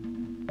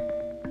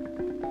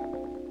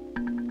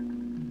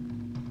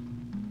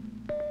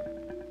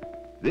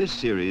 This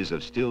series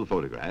of still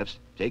photographs,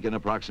 taken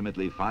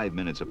approximately 5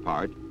 minutes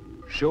apart,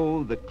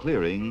 show the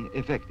clearing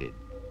effected.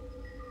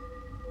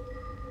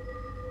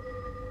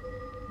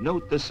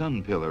 Note the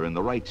sun pillar in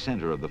the right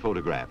center of the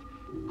photograph,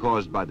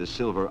 caused by the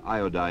silver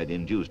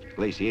iodide-induced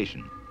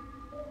glaciation.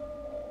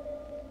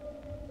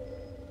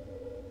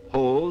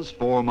 Holes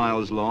 4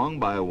 miles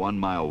long by 1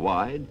 mile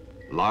wide,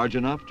 large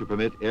enough to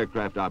permit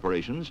aircraft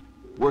operations,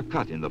 were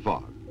cut in the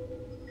fog.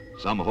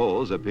 Some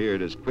holes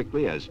appeared as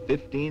quickly as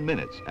 15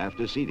 minutes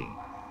after seeding.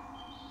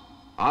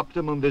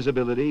 Optimum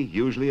visibility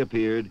usually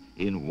appeared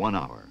in 1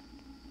 hour.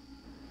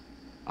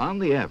 On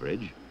the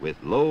average,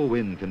 with low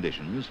wind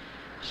conditions,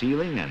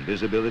 sealing and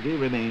visibility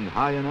remained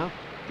high enough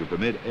to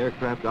permit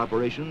aircraft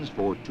operations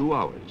for 2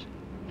 hours.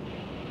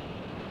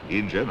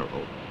 In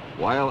general,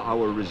 while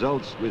our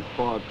results with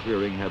fog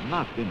clearing have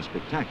not been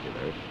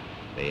spectacular,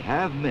 they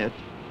have met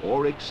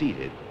or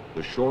exceeded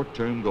the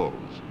short-term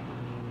goals.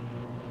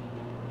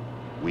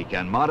 We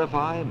can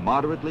modify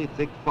moderately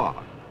thick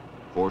fog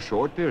for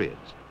short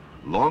periods,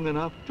 long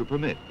enough to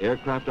permit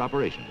aircraft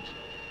operations.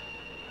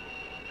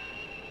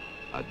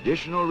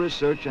 Additional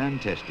research and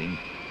testing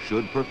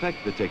should perfect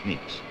the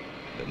techniques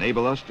and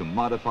enable us to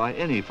modify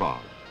any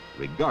fog,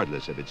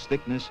 regardless of its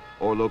thickness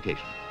or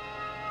location.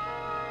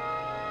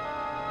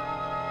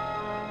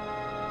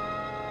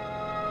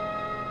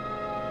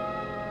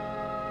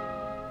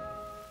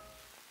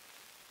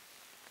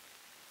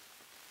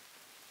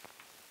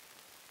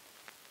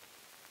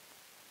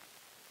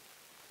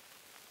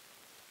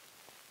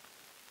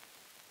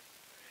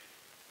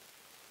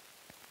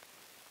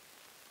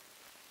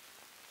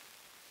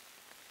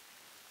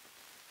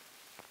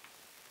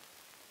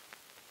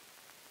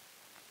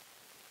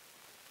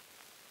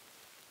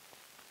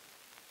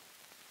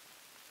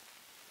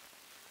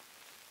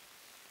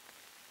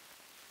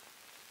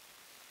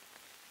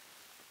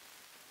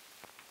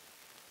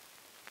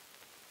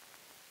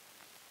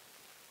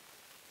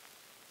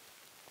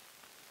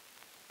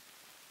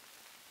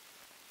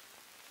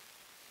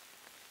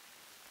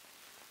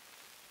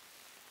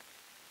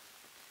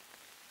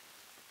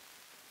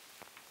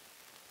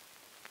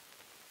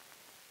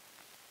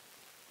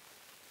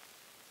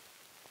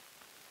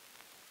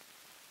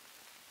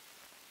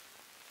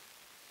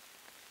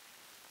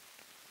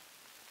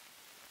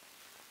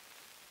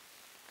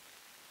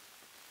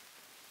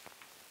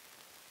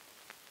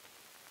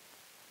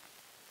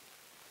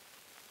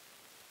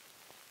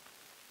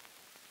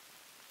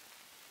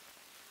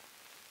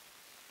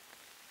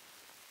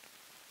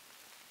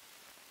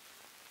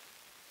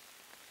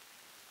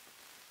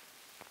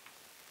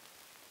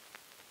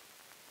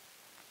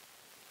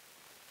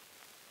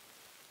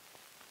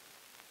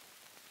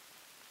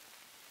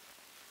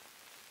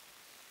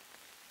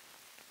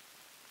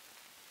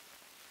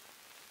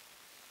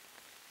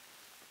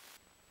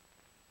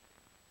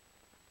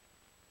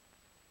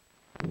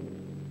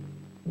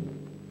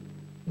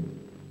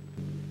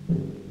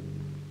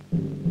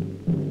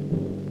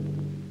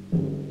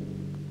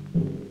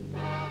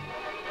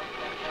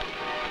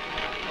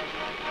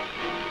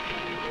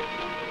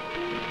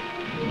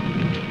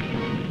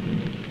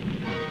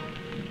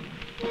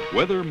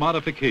 Weather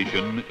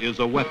modification is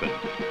a weapon.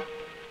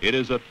 It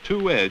is a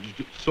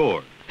two-edged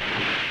sword.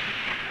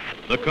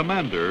 The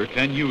commander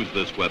can use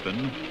this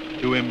weapon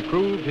to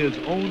improve his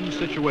own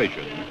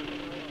situation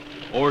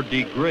or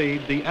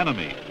degrade the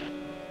enemy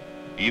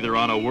either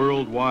on a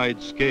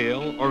worldwide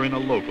scale or in a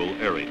local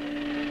area.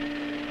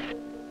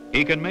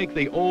 He can make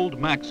the old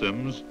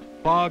maxims,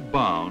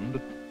 fog-bound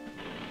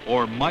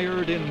or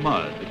mired in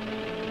mud,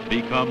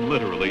 become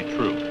literally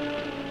true.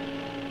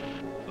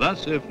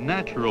 Thus, if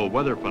natural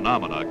weather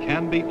phenomena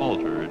can be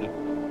altered,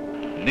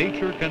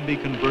 nature can be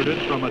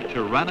converted from a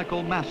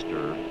tyrannical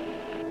master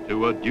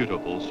to a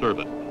dutiful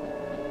servant.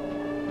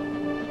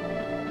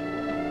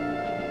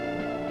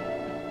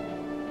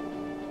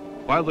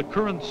 While the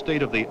current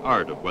state of the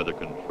art of weather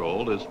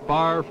control is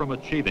far from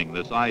achieving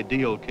this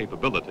ideal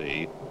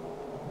capability,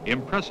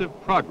 impressive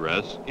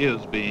progress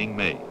is being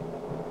made.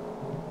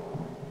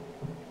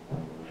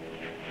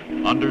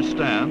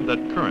 Understand that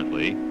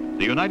currently,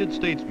 the United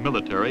States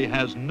military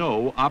has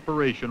no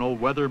operational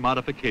weather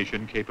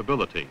modification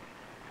capability.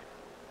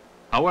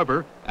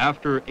 However,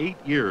 after 8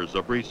 years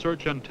of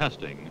research and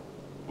testing,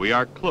 we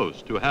are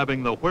close to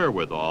having the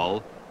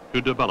wherewithal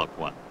to develop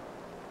one.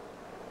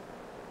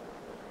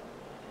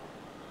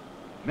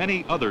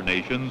 Many other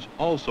nations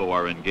also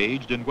are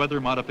engaged in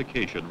weather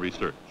modification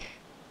research.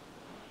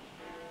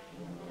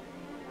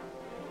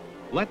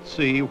 Let's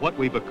see what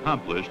we've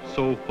accomplished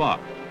so far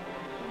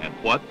and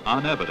what,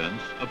 on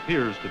evidence,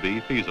 appears to be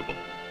feasible.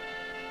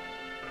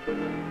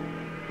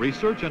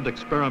 Research and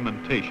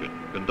experimentation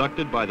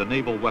conducted by the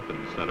Naval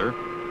Weapons Center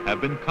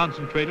have been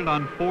concentrated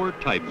on 4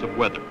 types of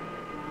weather: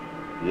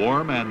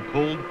 warm and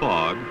cold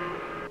fog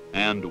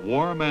and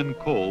warm and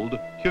cold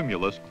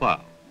cumulus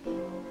clouds.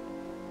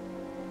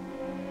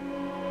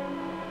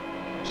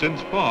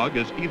 Since fog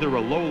is either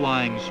a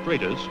low-lying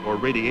stratus or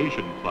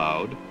radiation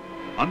cloud,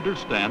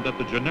 understand that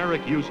the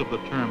generic use of the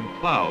term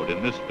cloud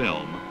in this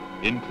film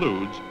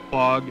includes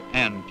fog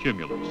and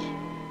cumulus.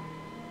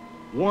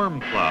 Warm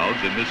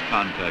clouds in this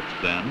context,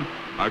 then,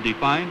 are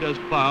defined as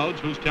clouds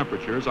whose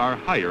temperatures are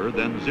higher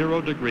than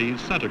 0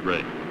 degrees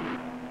centigrade.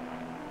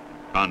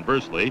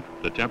 Conversely,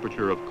 the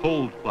temperature of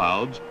cold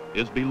clouds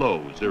is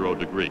below 0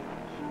 degrees.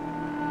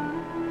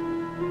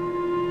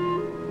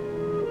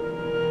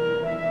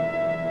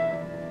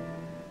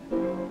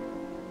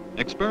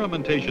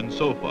 Experimentation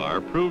so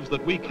far proves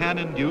that we can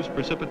induce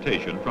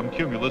precipitation from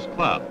cumulus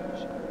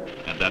clouds,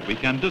 and that we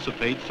can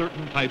dissipate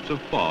certain types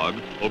of fog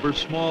over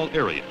small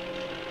areas.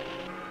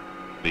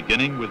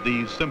 Beginning with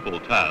these simple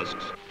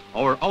tasks,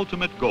 our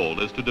ultimate goal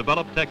is to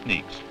develop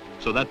techniques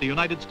so that the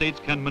United States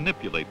can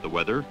manipulate the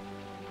weather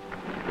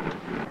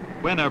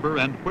whenever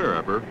and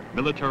wherever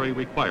military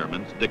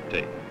requirements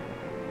dictate.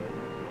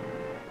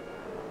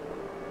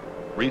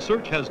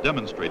 Research has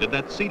demonstrated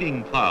that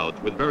seeding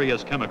clouds with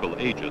various chemical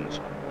agents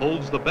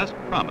holds the best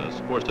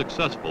promise for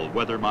successful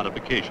weather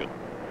modification.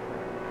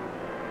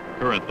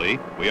 Currently,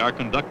 we are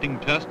conducting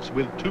tests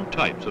with 2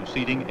 types of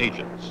seeding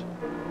agents: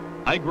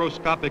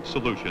 hygroscopic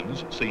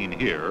solutions, seen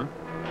here,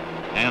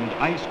 and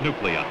ice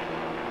nuclei.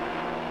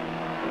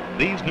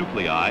 These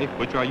nuclei,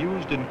 which are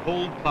used in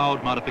cold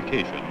cloud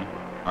modification,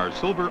 are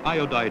silver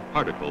iodide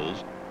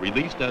particles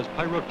released as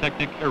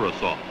pyrotechnic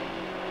aerosol.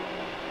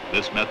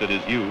 This method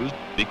is used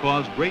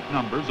because great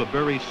numbers of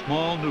very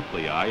small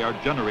nuclei are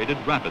generated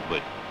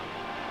rapidly.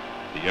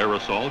 The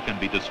aerosol can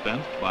be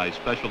dispensed by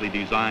specially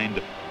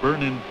designed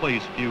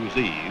burn-in-place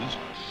fusees,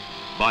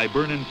 by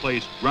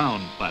burn-in-place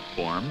ground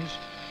platforms,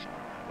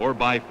 or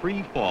by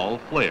free-fall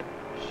flares.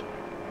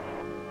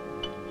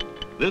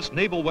 This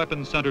Naval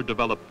Weapons Center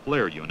developed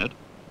flare unit,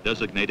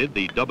 designated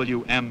the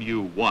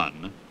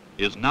WMU-1,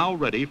 is now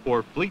ready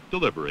for fleet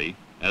delivery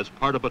as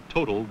part of a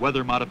total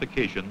weather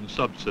modification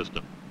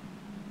subsystem.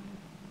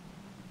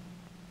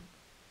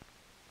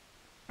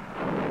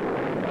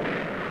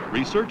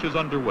 Research is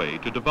underway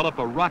to develop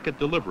a rocket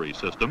delivery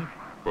system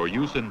for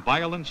use in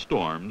violent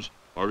storms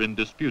or in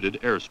disputed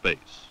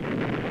airspace.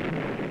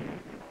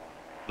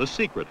 The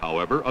secret,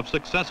 however, of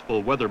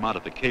successful weather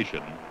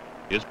modification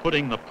is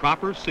putting the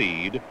proper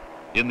seed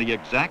in the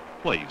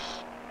exact place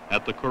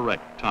at the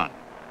correct time.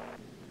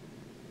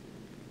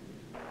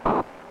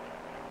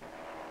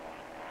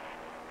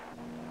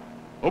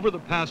 Over the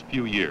past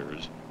few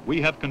years, we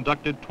have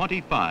conducted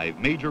 25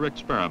 major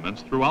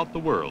experiments throughout the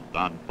world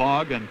on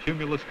fog and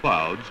cumulus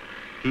clouds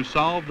to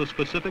solve the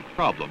specific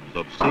problems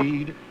of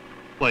seed,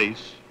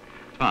 place,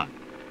 time.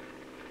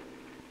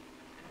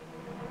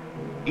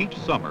 Each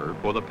summer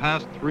for the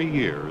past 3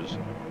 years,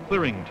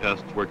 clearing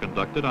tests were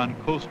conducted on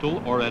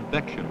coastal or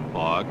advection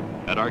fog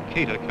at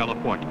Arcata,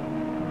 California.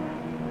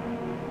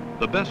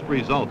 The best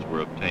results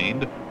were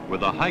obtained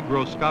with a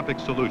hygroscopic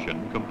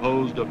solution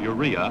composed of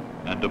urea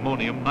and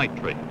ammonium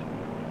nitrate.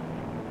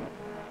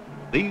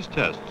 These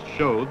tests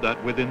showed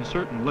that within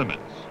certain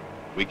limits,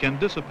 we can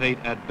dissipate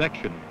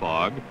advection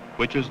fog,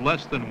 which is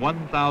less than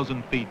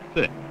 1,000 feet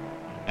thick,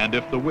 and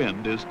if the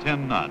wind is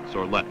 10 knots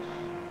or less.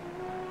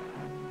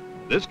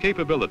 This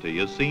capability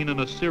is seen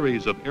in a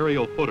series of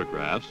aerial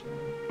photographs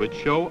which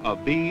show a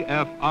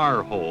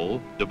VFR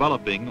hole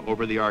developing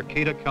over the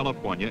Arcata,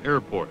 California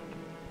airport.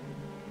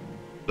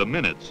 The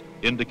minutes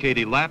indicate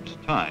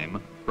elapsed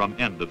time from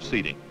end of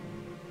seeding.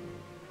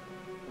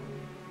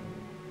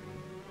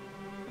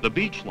 The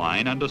beach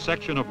line and a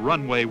section of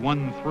runway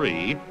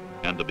 13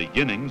 and the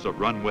beginnings of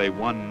runway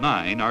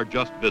 19 are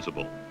just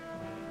visible.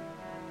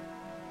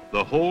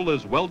 The whole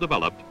is well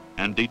developed,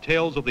 and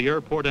details of the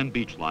airport and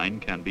beach line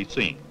can be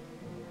seen.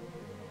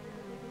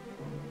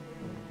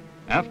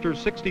 After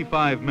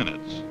 65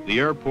 minutes, the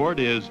airport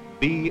is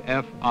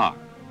BFR.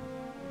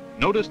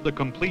 Notice the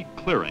complete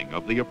clearing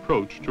of the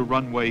approach to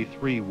runway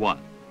 31.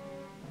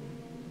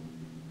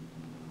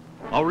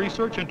 Our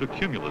research into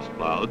cumulus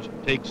clouds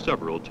takes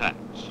several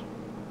tacks.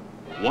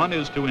 One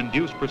is to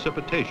induce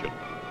precipitation,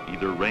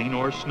 either rain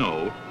or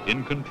snow,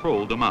 in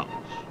controlled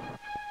amounts.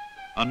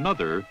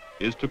 Another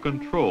is to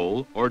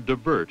control or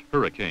divert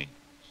hurricanes.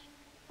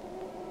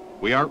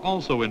 We are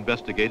also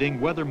investigating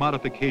weather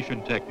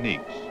modification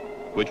techniques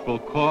which will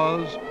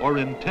cause or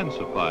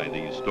intensify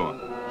these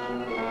storms.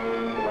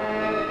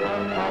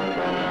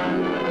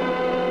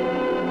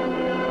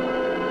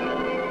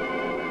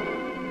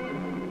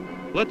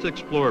 Let's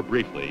explore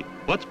briefly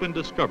what's been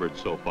discovered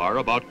so far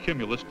about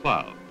cumulus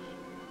clouds.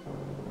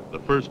 The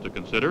first to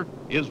consider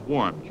is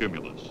warm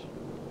cumulus.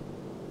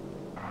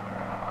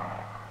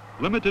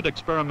 Limited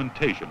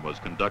experimentation was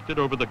conducted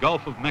over the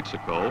Gulf of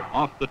Mexico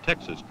off the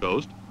Texas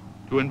coast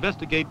to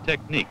investigate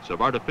techniques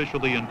of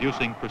artificially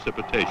inducing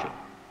precipitation.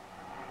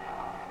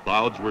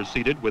 Clouds were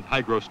seeded with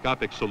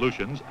hygroscopic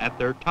solutions at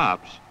their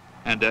tops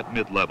and at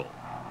mid-level.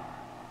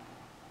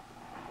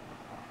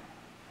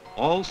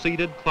 All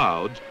seeded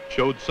clouds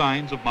showed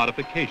signs of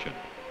modification,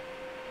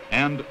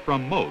 and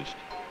from most,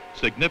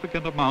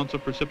 significant amounts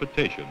of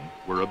precipitation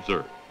were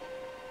observed.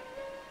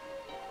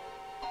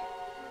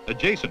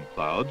 Adjacent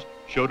clouds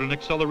showed an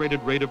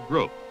accelerated rate of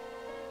growth.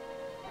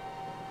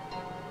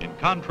 In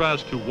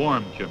contrast to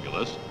warm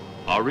cumulus,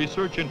 our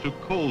research into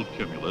cold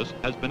cumulus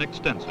has been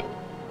extensive.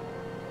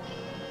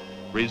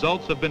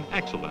 Results have been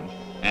excellent,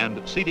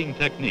 and seeding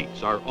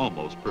techniques are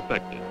almost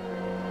perfected.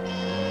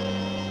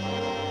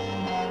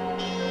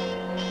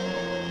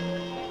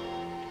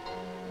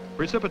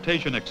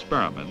 Precipitation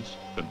experiments,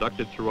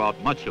 conducted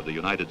throughout much of the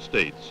United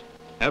States,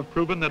 have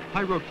proven that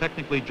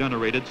pyrotechnically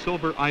generated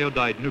silver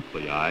iodide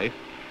nuclei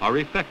are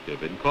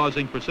effective in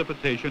causing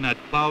precipitation at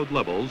cloud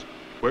levels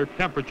where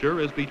temperature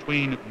is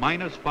between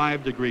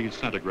 -5 degrees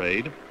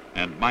centigrade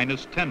and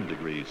 -10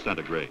 degrees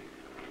centigrade.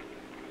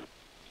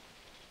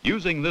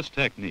 Using this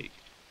technique,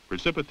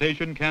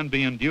 precipitation can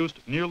be induced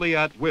nearly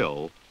at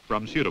will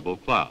from suitable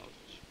clouds.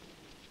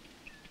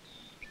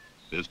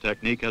 This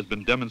technique has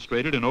been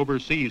demonstrated in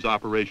overseas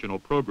operational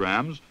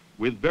programs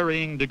with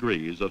varying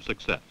degrees of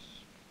success.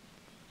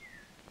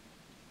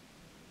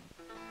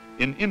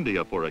 In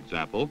India, for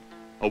example,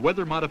 a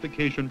weather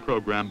modification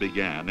program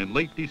began in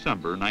late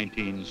December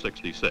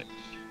 1966.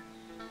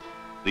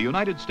 The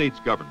United States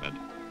government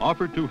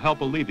offered to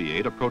help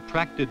alleviate a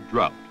protracted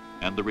drought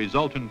and the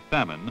resultant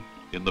famine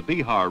in the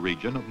Bihar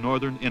region of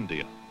northern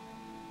India.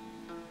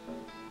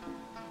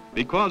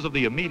 Because of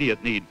the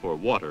immediate need for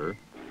water,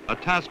 a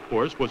task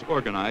force was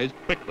organized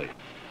quickly,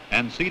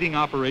 and seeding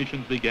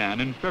operations began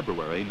in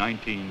February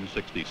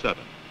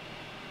 1967.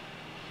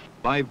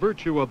 By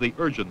virtue of the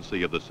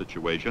urgency of the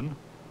situation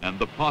and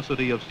the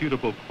paucity of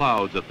suitable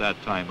clouds at that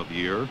time of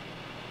year,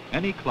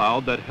 any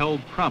cloud that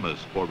held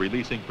promise for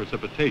releasing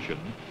precipitation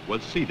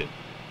was seeded.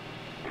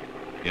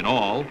 In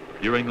all,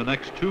 during the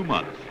next 2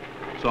 months,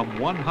 some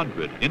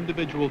 100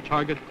 individual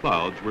target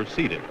clouds were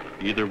seeded,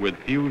 either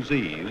with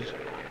fusees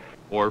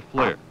or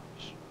flares.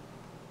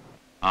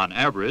 On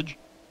average,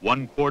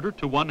 1/4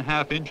 to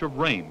 1/2 inch of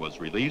rain was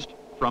released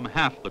from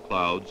half the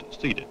clouds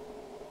seeded.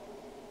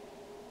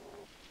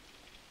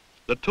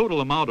 The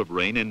total amount of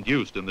rain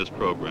induced in this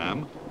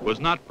program was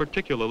not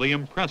particularly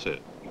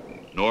impressive,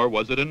 nor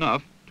was it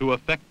enough to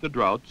affect the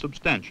drought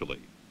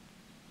substantially.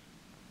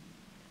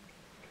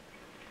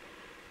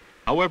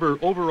 However,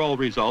 overall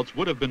results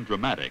would have been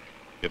dramatic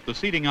if the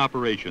seeding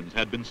operations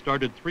had been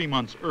started 3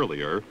 months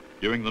earlier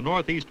during the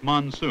northeast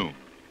monsoon,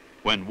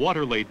 when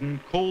water-laden,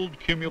 cold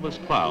cumulus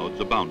clouds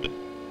abounded.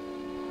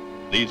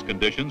 These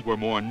conditions were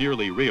more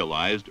nearly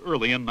realized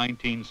early in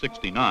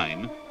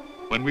 1969,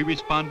 when we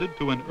responded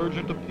to an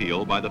urgent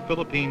appeal by the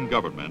Philippine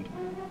government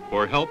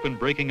for help in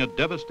breaking a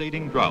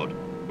devastating drought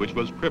which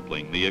was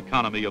crippling the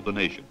economy of the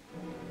nation.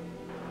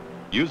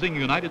 Using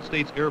United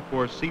States Air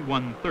Force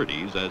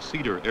C-130s as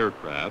seeder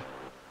aircraft,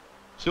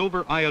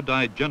 silver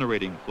iodide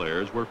generating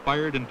flares were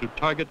fired into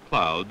target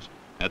clouds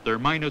at their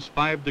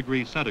 -5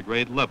 degrees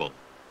centigrade level,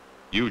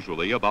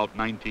 usually about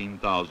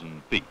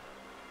 19,000 feet.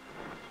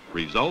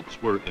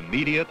 Results were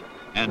immediate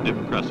and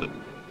impressive.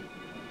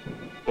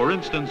 For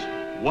instance,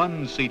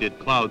 one seeded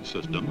cloud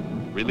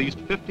system released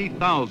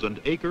 50,000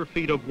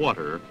 acre-feet of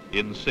water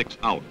in 6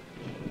 hours.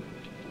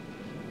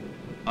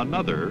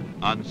 Another,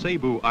 on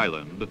Cebu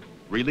Island,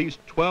 released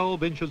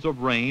 12 inches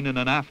of rain in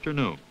an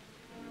afternoon,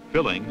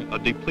 filling a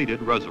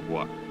depleted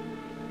reservoir.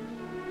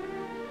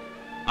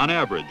 On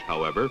average,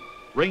 however,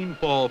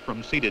 rainfall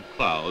from seeded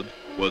clouds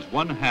was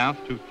 1/2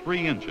 to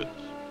 3 inches,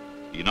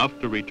 enough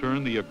to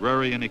return the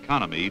agrarian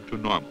economy to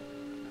normal.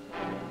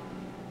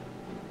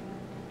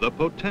 The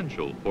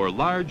potential for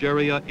large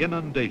area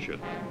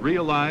inundation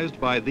realized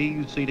by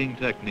these seeding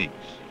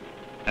techniques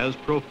has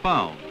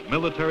profound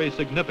military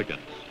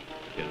significance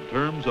in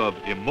terms of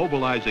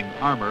immobilizing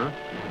armor,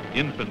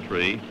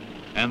 infantry,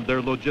 and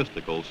their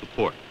logistical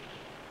support.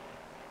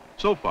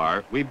 So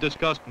far, we've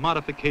discussed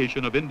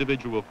modification of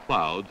individual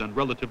clouds and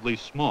relatively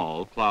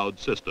small cloud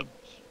systems.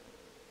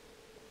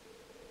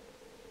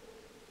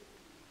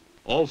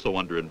 Also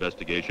under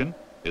investigation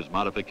is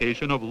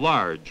modification of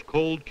large,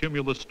 cold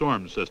cumulus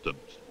storm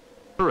systems,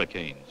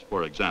 hurricanes,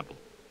 for example.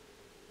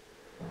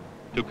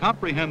 To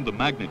comprehend the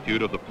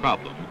magnitude of the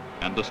problem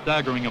and the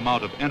staggering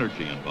amount of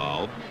energy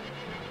involved,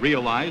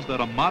 realize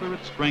that a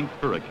moderate strength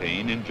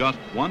hurricane in just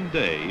one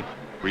day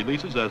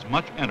releases as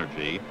much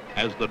energy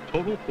as the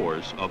total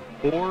force of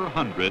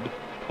 400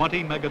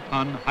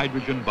 20-megaton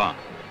hydrogen bombs,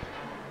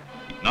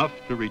 enough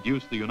to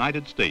reduce the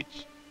United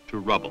States to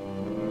rubble.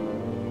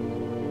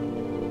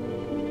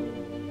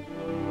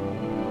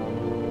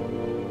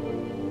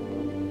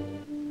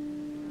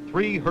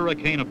 Three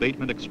hurricane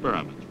abatement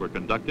experiments were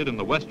conducted in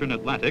the Western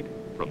Atlantic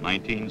from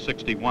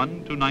 1961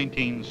 to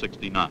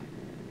 1969.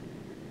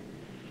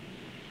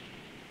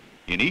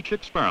 In each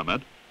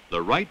experiment,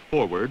 the right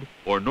forward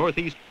or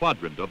northeast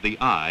quadrant of the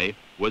eye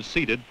was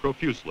seeded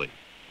profusely.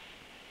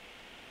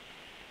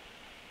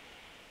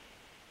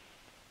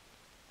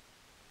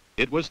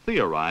 It was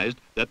theorized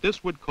that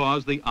this would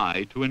cause the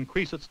eye to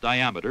increase its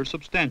diameter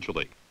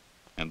substantially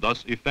and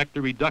thus effect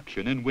a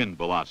reduction in wind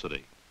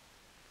velocity.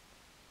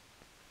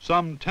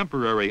 Some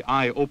temporary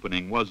eye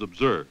opening was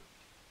observed,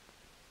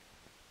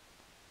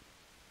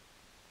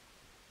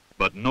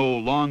 but no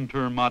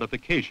long-term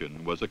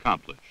modification was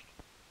accomplished.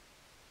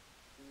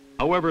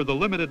 However, the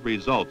limited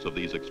results of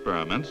these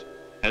experiments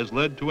has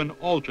led to an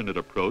alternate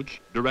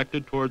approach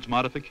directed towards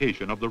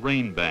modification of the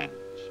rain bands,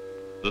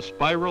 the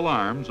spiral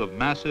arms of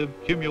massive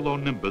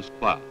cumulonimbus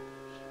clouds.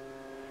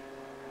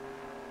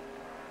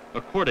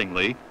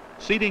 Accordingly,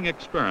 seeding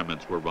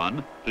experiments were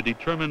run to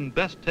determine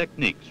best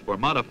techniques for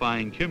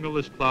modifying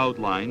cumulus cloud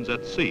lines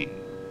at sea,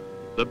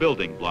 the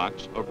building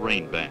blocks of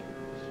rain bands.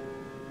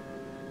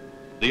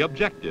 The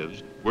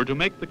objectives were to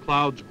make the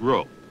clouds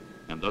grow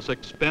and thus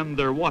expend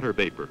their water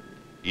vapor,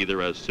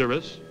 either as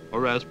cirrus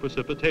or as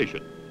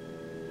precipitation.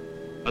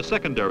 A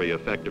secondary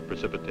effect of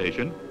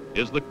precipitation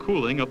is the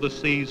cooling of the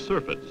sea's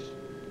surface.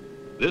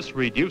 This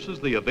reduces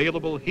the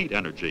available heat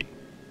energy,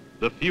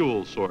 the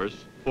fuel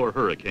source for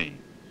hurricanes.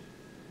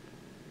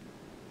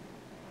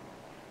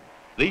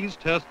 These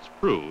tests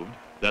proved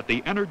that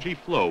the energy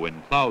flow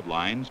in cloud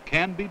lines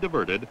can be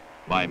diverted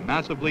by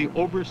massively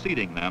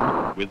overseeding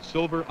them with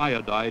silver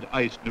iodide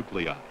ice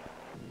nuclei.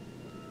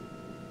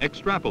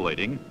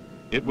 Extrapolating,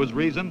 it was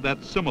reasoned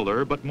that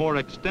similar but more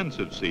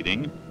extensive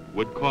seeding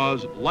would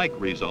cause like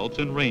results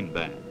in rain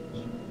bands.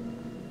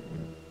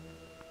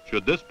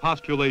 Should this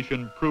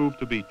postulation prove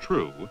to be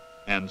true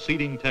and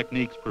seeding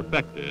techniques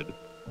perfected,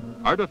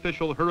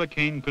 artificial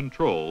hurricane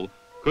control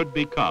could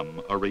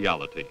become a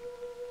reality.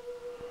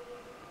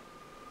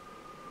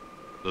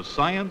 The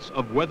science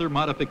of weather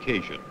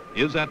modification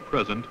is at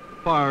present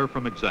far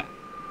from exact.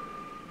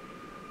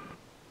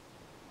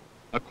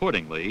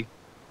 Accordingly,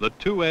 the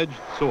two-edged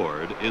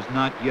sword is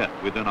not yet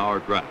within our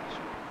grasp.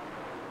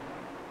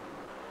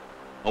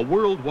 A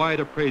worldwide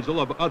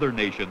appraisal of other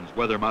nations'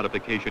 weather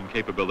modification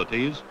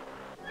capabilities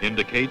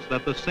indicates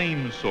that the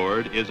same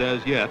sword is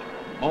as yet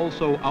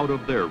also out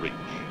of their reach.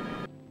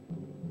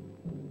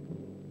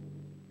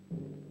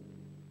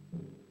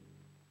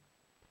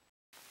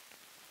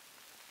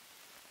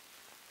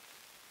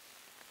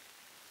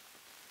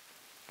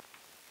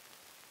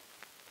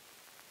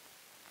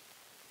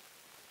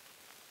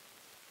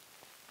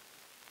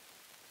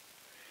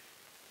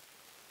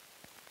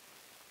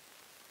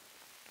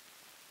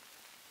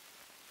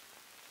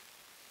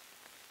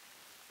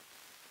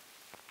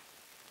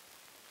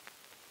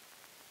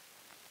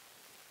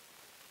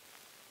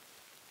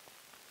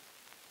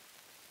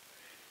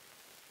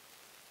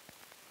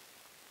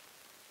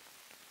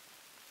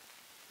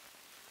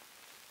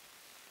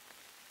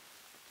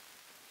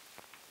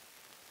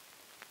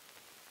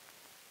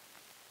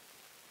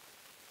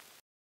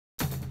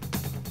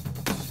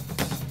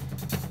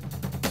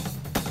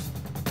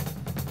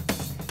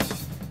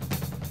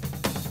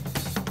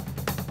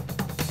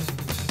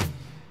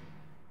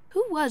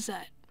 Who was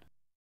that?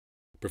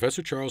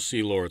 Professor Charles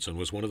C. Lauritsen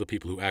was one of the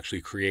people who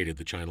actually created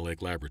the China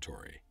Lake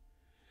Laboratory.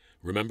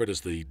 Remembered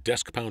as the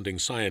desk-pounding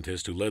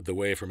scientist who led the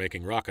way for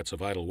making rockets a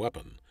vital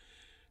weapon,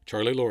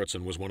 Charlie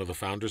Lauritsen was one of the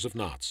founders of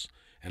KNOTS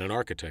and an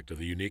architect of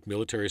the unique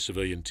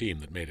military-civilian team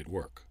that made it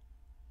work.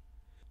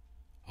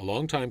 A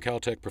longtime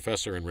Caltech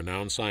professor and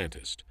renowned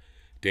scientist,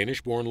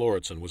 Danish-born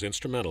Lauritsen was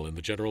instrumental in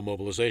the general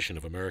mobilization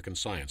of American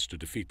science to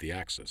defeat the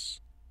Axis.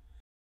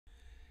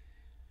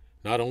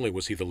 Not only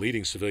was he the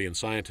leading civilian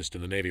scientist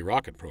in the Navy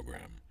rocket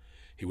program,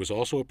 he was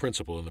also a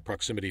principal in the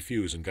proximity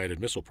fuse and guided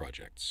missile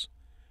projects,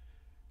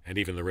 and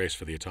even the race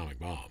for the atomic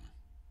bomb.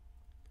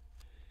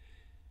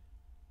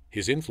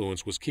 His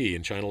influence was key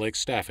in China Lake's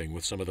staffing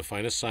with some of the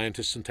finest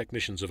scientists and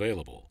technicians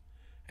available,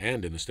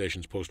 and in the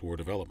station's post-war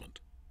development.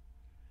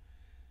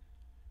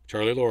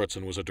 Charlie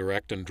Lauritsen was a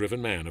direct and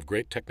driven man of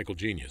great technical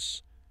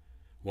genius,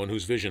 one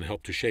whose vision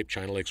helped to shape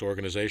China Lake's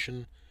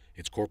organization,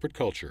 its corporate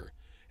culture,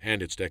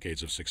 and its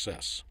decades of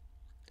success.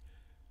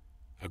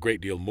 A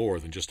great deal more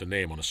than just a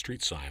name on a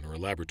street sign or a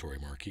laboratory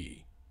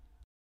marquee.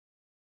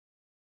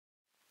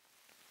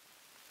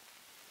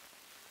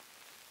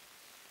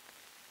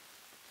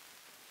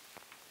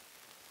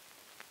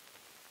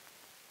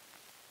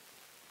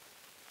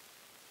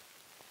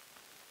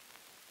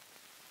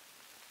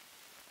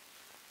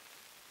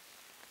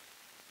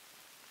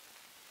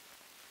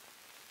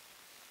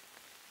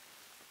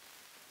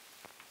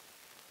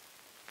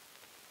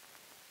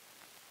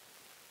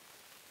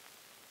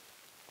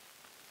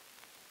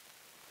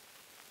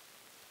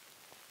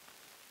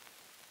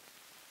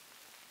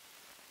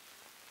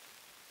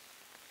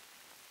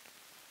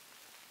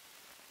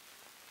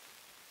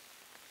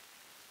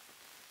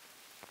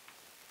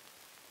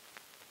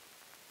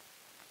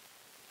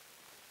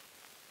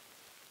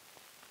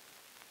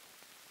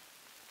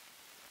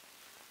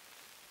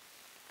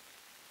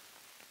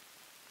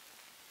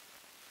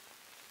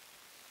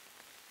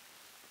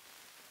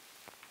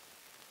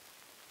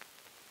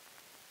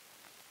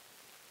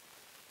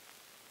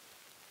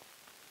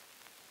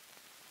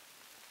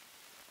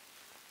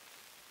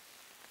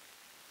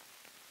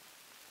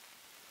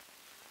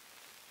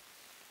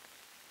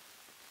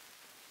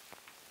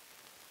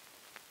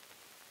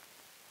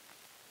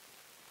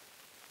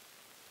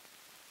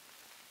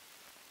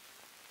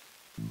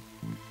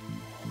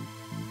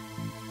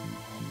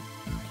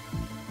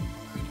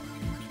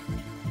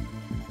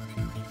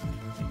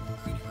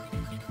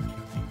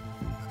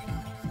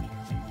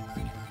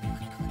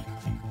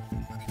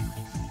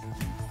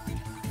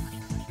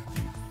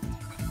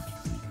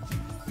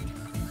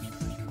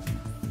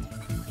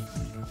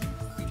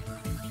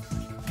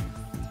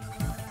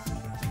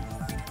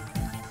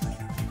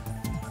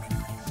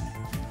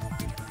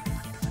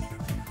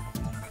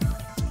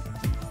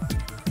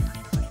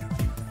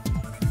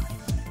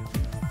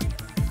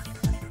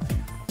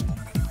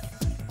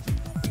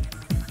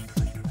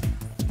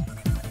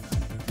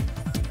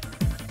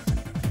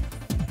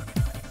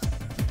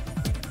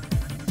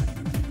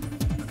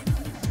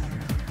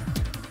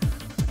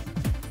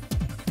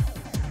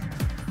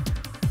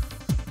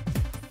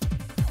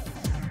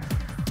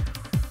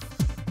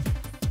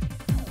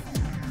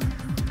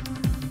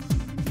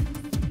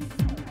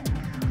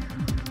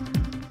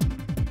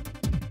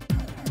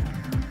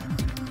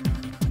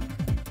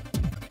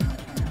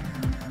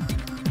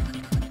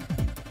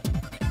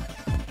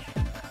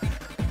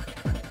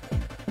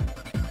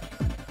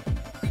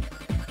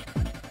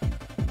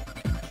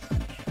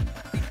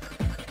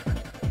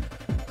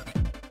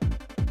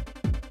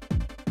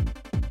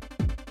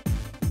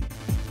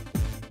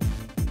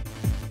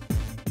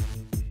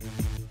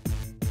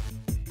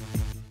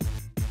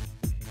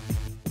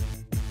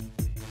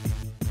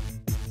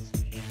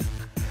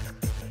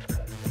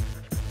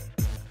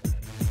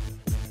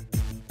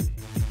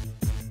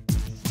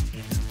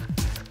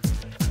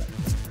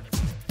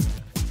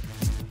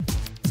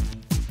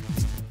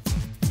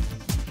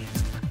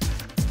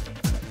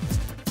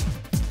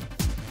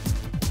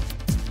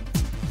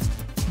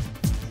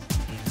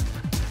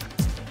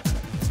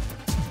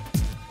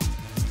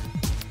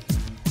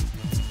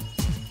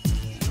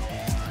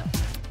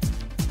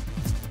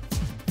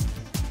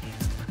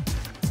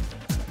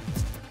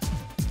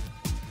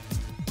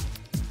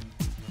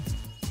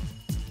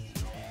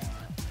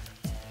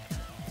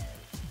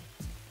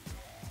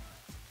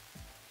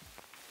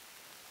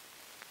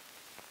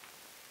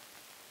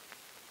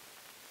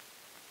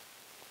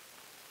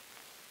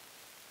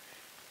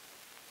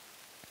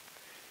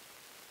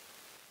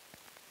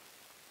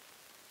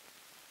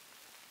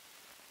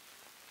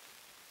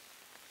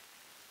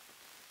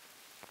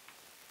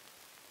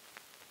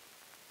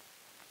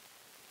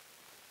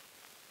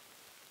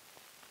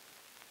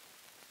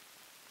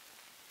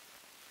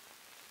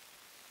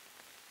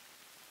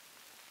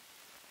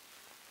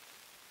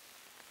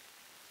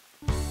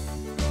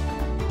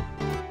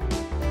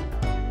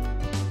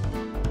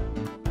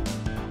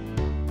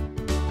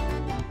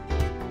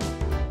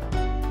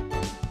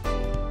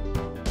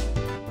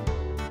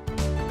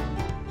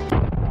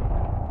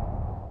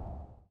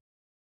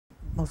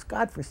 most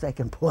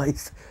godforsaken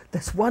place.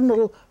 This one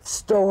little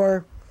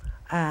store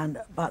and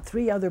about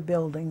 3 other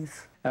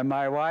buildings. And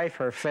my wife,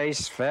 her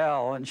face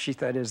fell, and she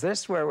said, "Is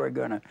this where we're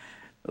going to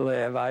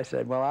live?" I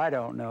said, "Well, I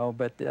don't know,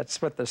 but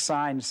that's what the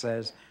sign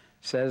says. It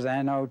says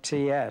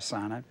NOTS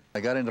on it." I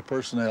got into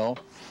personnel,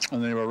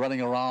 and they were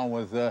running around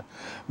with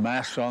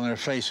masks on their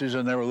faces,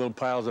 and there were little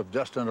piles of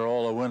dust under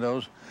all the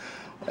windows.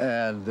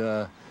 And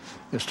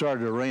it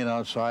started to rain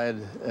outside,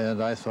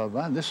 and I thought,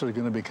 man, this is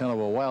going to be kind of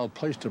a wild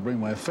place to bring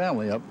my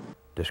family up.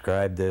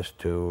 Described this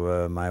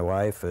to my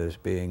wife as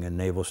being a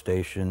naval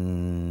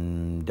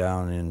station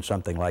down in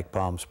something like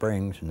Palm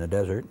Springs in the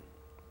desert.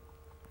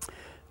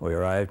 We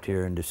arrived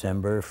here in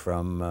December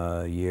from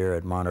a year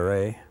at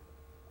Monterey,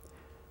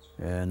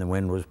 and the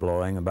wind was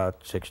blowing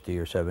about 60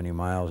 or 70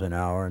 miles an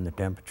hour and the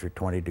temperature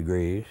 20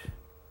 degrees.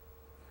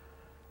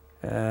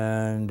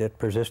 And it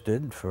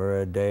persisted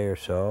for a day or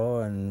so,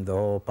 and the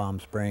whole Palm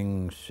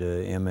Springs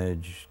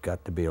image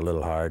got to be a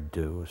little hard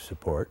to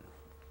support.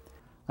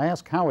 I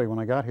asked Howie when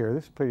I got here,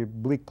 this is a pretty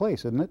bleak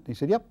place, isn't it? He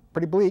said, yep,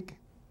 pretty bleak.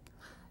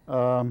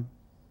 But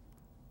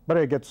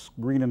it gets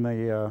green in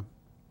the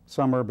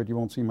summer, but you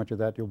won't see much of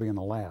that. You'll be in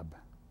the lab.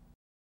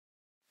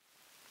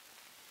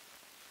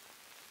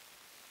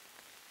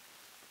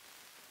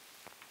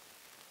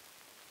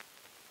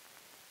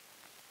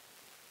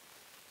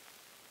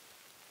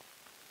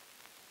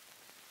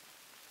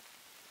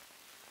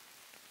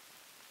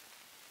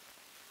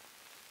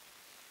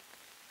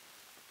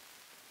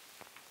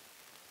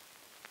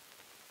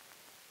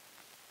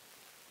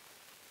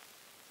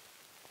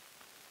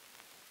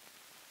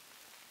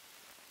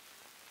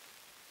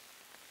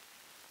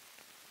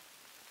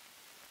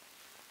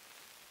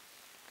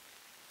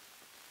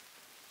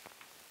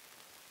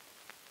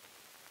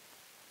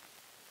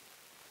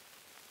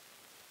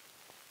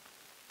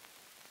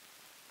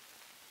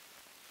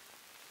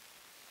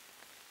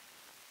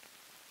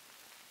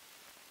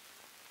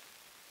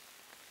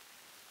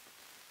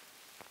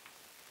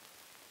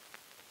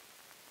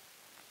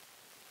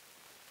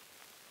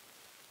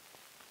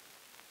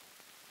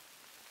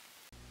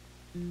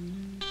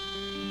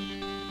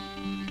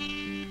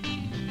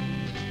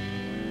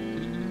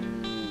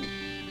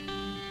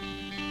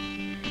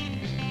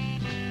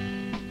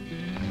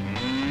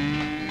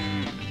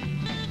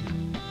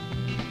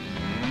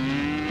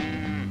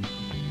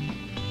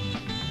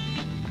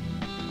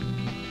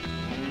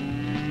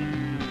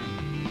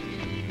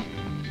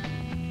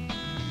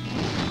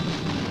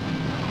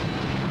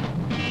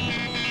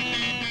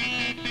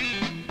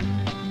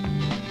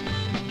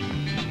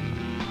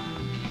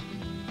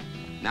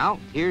 Now,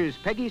 here's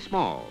Peggy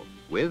Small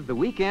with the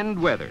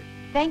weekend weather.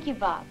 Thank you,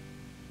 Bob.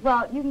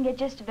 Well, you can get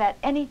just about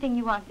anything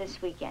you want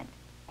this weekend.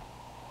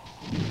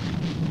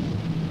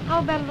 How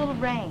about a little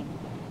rain?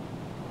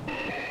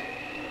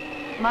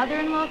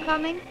 Mother-in-law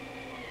coming?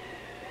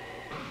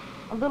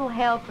 A little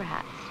hail,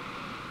 perhaps.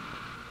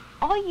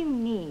 All you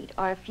need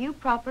are a few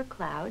proper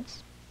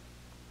clouds,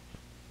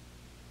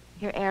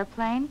 your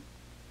airplane,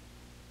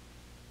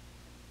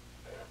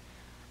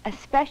 a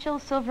special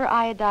silver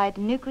iodide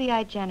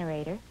nuclei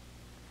generator,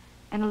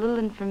 and a little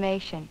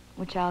information,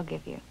 which I'll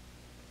give you.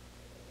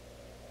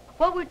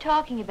 What we're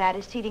talking about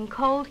is seeding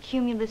cold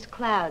cumulus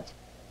clouds,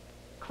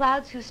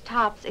 clouds whose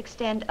tops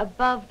extend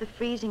above the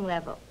freezing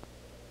level.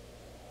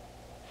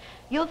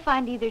 You'll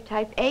find either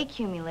type A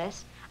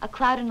cumulus, a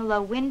cloud in a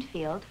low wind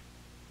field,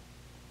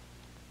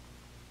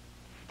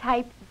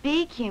 type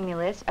B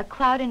cumulus, a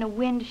cloud in a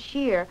wind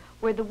shear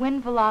where the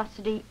wind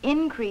velocity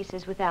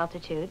increases with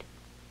altitude,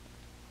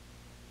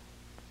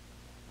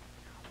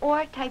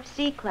 or type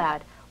C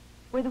cloud,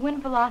 where the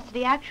wind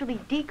velocity actually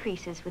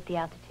decreases with the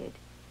altitude.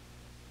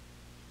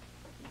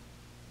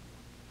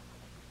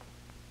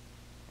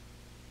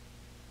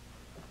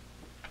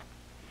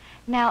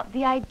 Now,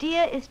 the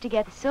idea is to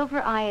get the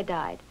silver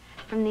iodide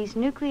from these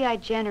nuclei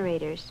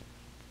generators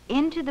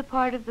into the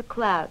part of the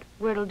cloud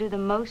where it'll do the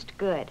most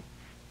good.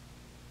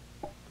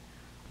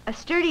 A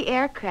sturdy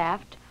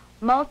aircraft,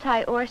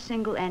 multi or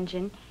single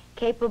engine,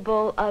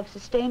 capable of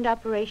sustained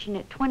operation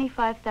at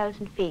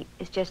 25,000 feet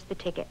is just the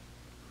ticket.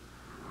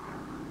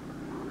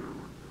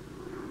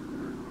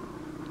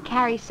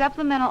 Carry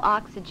supplemental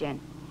oxygen,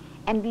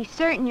 and be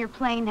certain your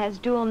plane has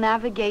dual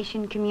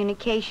navigation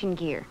communication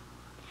gear.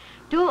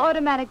 Dual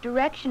automatic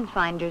direction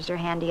finders are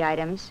handy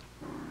items.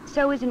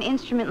 So is an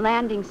instrument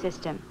landing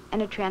system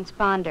and a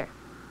transponder.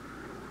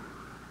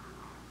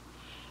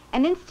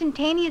 An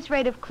instantaneous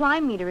rate of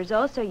climb meter is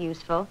also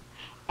useful,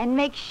 and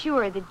make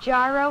sure the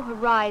gyro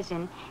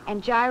horizon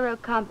and gyro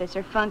compass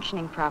are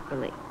functioning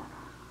properly.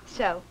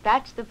 So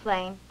that's the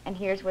plane, and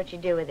here's what you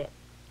do with it.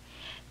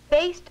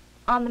 Based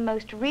on the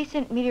most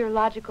recent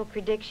meteorological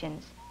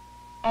predictions,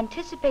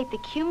 anticipate the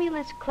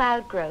cumulus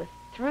cloud growth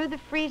through the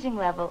freezing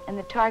level in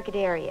the target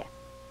area.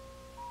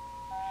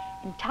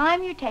 And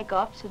time your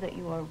takeoff so that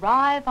you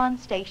arrive on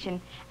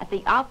station at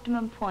the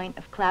optimum point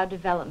of cloud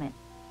development.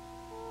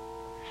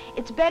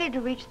 It's better to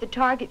reach the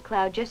target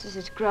cloud just as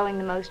it's growing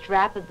the most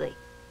rapidly.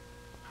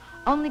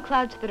 Only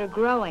clouds that are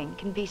growing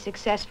can be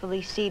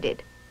successfully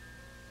seeded.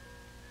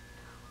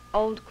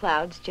 Old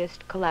clouds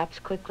just collapse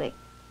quickly.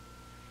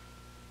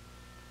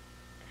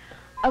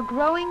 A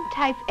growing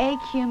type A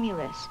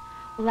cumulus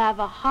will have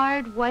a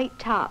hard white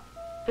top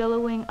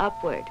billowing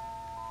upward.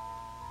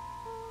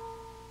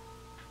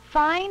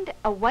 Find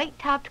a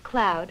white-topped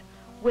cloud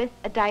with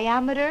a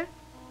diameter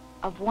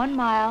of 1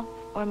 mile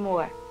or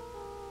more,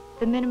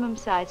 the minimum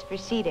size for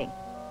seeding.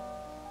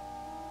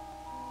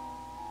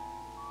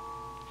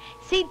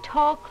 Seed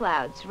tall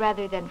clouds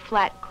rather than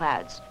flat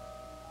clouds.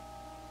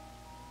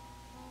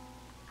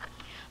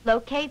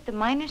 Locate the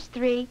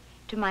 -3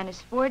 to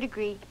 -4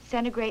 degree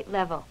centigrade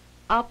level,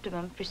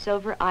 optimum for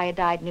silver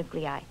iodide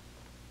nuclei.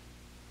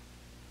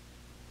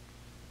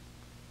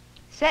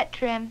 Set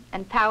trim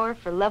and power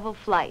for level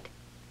flight.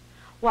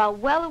 While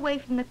well away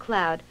from the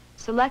cloud,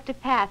 select a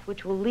path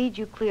which will lead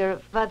you clear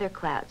of other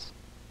clouds.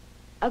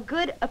 A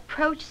good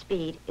approach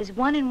speed is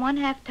 1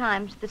 1/2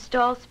 times the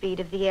stall speed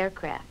of the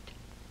aircraft.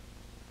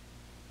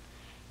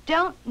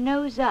 Don't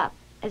nose up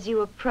as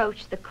you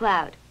approach the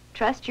cloud.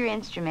 Trust your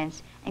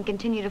instruments and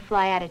continue to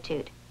fly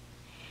attitude.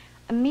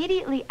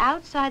 Immediately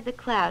outside the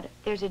cloud,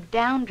 there's a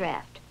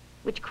downdraft,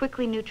 which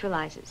quickly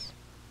neutralizes.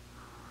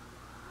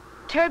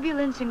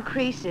 Turbulence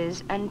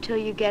increases until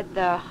you get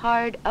the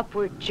hard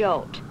upward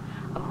jolt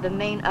of the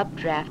main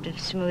updraft of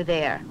smooth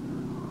air.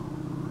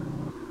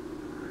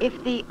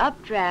 If the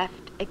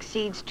updraft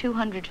exceeds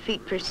 200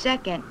 feet per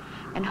second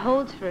and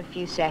holds for a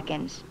few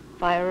seconds,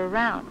 fire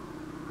around.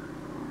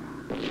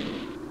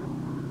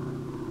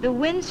 The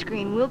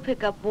windscreen will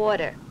pick up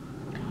water.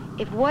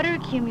 If water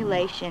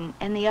accumulation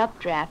and the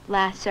updraft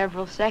lasts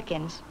several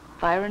seconds,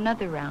 fire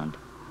another round.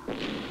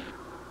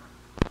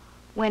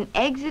 When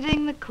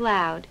exiting the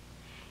cloud,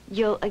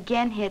 you'll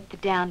again hit the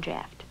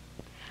downdraft.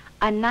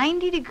 A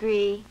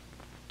 90-degree,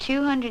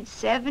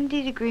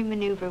 270-degree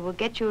maneuver will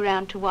get you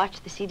around to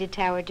watch the seated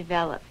tower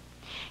develop.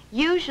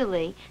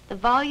 Usually, the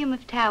volume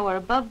of tower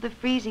above the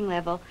freezing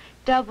level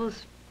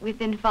doubles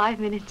within 5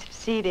 minutes of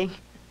seeding.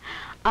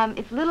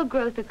 If little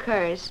growth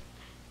occurs,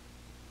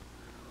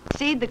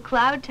 seed the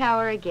cloud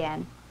tower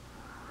again,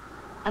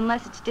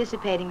 unless it's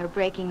dissipating or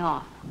breaking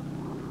off.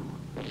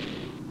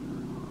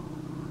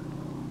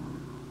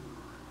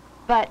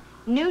 But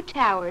new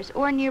towers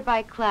or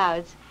nearby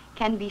clouds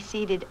can be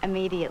seeded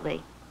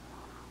immediately.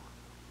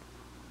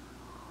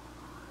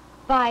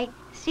 By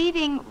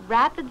seeding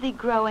rapidly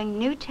growing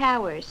new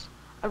towers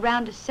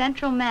around a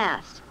central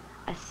mass,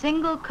 a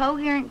single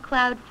coherent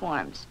cloud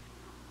forms,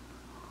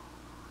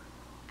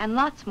 and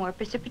lots more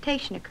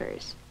precipitation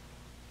occurs.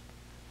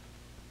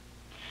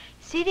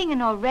 Seeding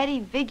an already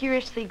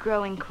vigorously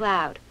growing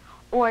cloud,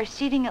 or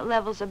seeding at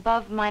levels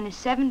above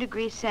 -7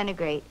 degrees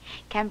centigrade,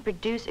 can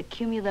produce a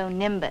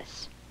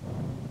cumulonimbus.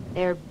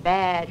 They're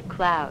bad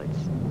clouds.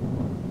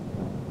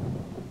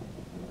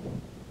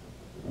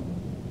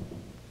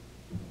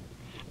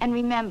 And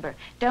remember,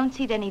 don't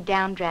seed any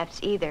downdrafts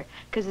either,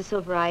 because the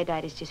silver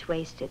iodide is just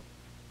wasted.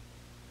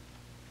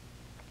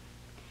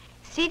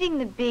 Seeding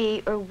the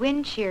B, or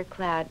wind shear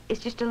cloud, is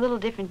just a little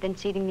different than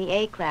seeding the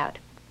A cloud.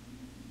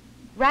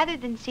 Rather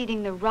than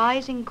seeding the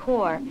rising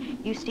core,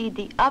 you seed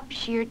the up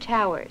shear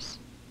towers.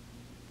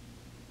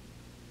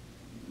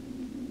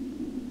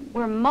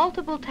 Where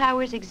multiple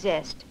towers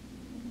exist,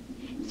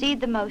 seed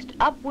the most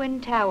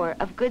upwind tower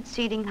of good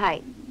seeding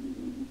height.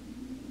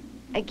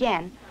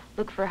 Again,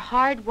 look for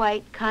hard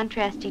white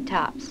contrasty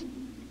tops.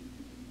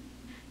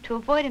 To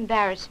avoid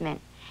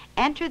embarrassment,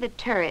 enter the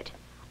turret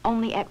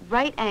only at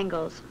right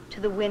angles to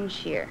the wind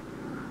shear.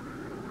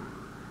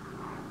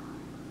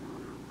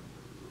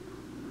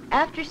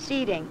 After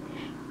seeding,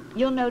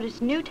 you'll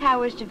notice new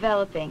towers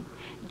developing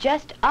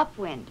just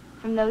upwind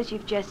from those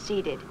you've just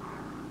seeded.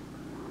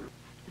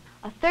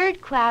 A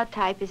third cloud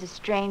type is a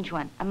strange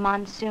one, a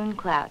monsoon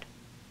cloud.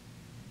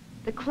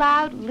 The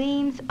cloud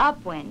leans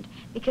upwind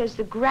because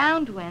the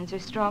ground winds are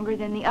stronger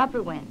than the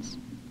upper winds.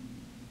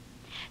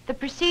 The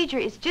procedure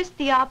is just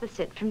the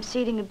opposite from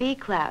seeding a B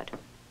cloud.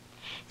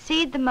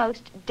 Seed the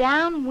most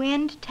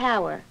downwind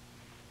tower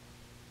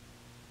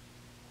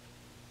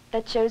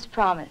that shows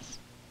promise.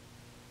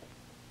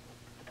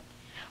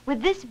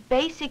 With this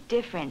basic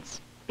difference,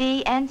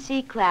 B and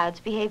C clouds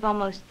behave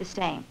almost the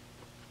same.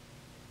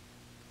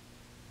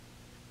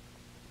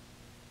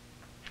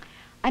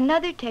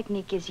 Another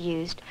technique is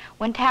used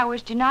when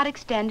towers do not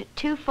extend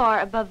too far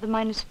above the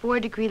 -4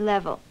 degree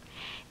level.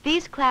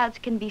 These clouds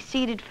can be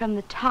seeded from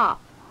the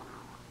top.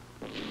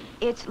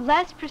 It's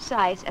less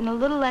precise and a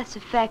little less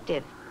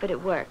effective, but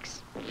it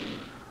works.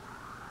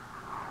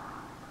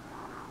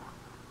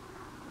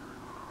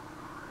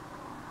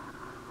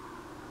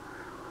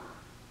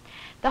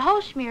 The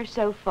whole schmear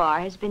so far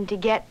has been to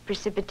get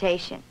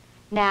precipitation.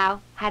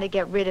 Now, how to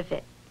get rid of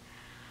it.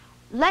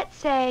 Let's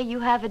say you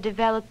have a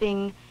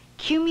developing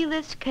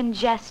cumulus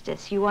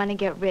congestus you want to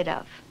get rid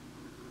of.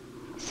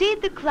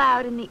 Seed the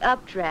cloud in the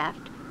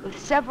updraft with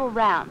several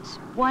rounds,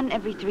 one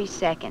every 3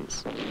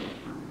 seconds.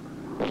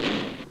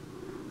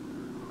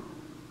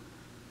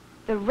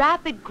 The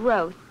rapid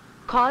growth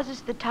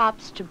causes the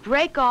tops to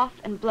break off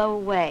and blow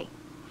away.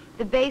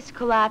 The base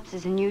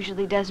collapses and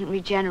usually doesn't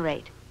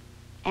regenerate,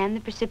 and the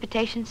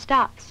precipitation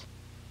stops.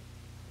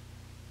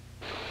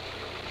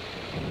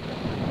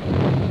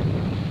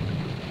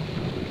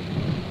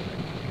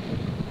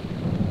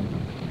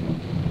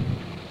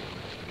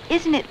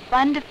 Isn't it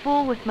fun to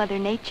fool with Mother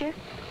Nature?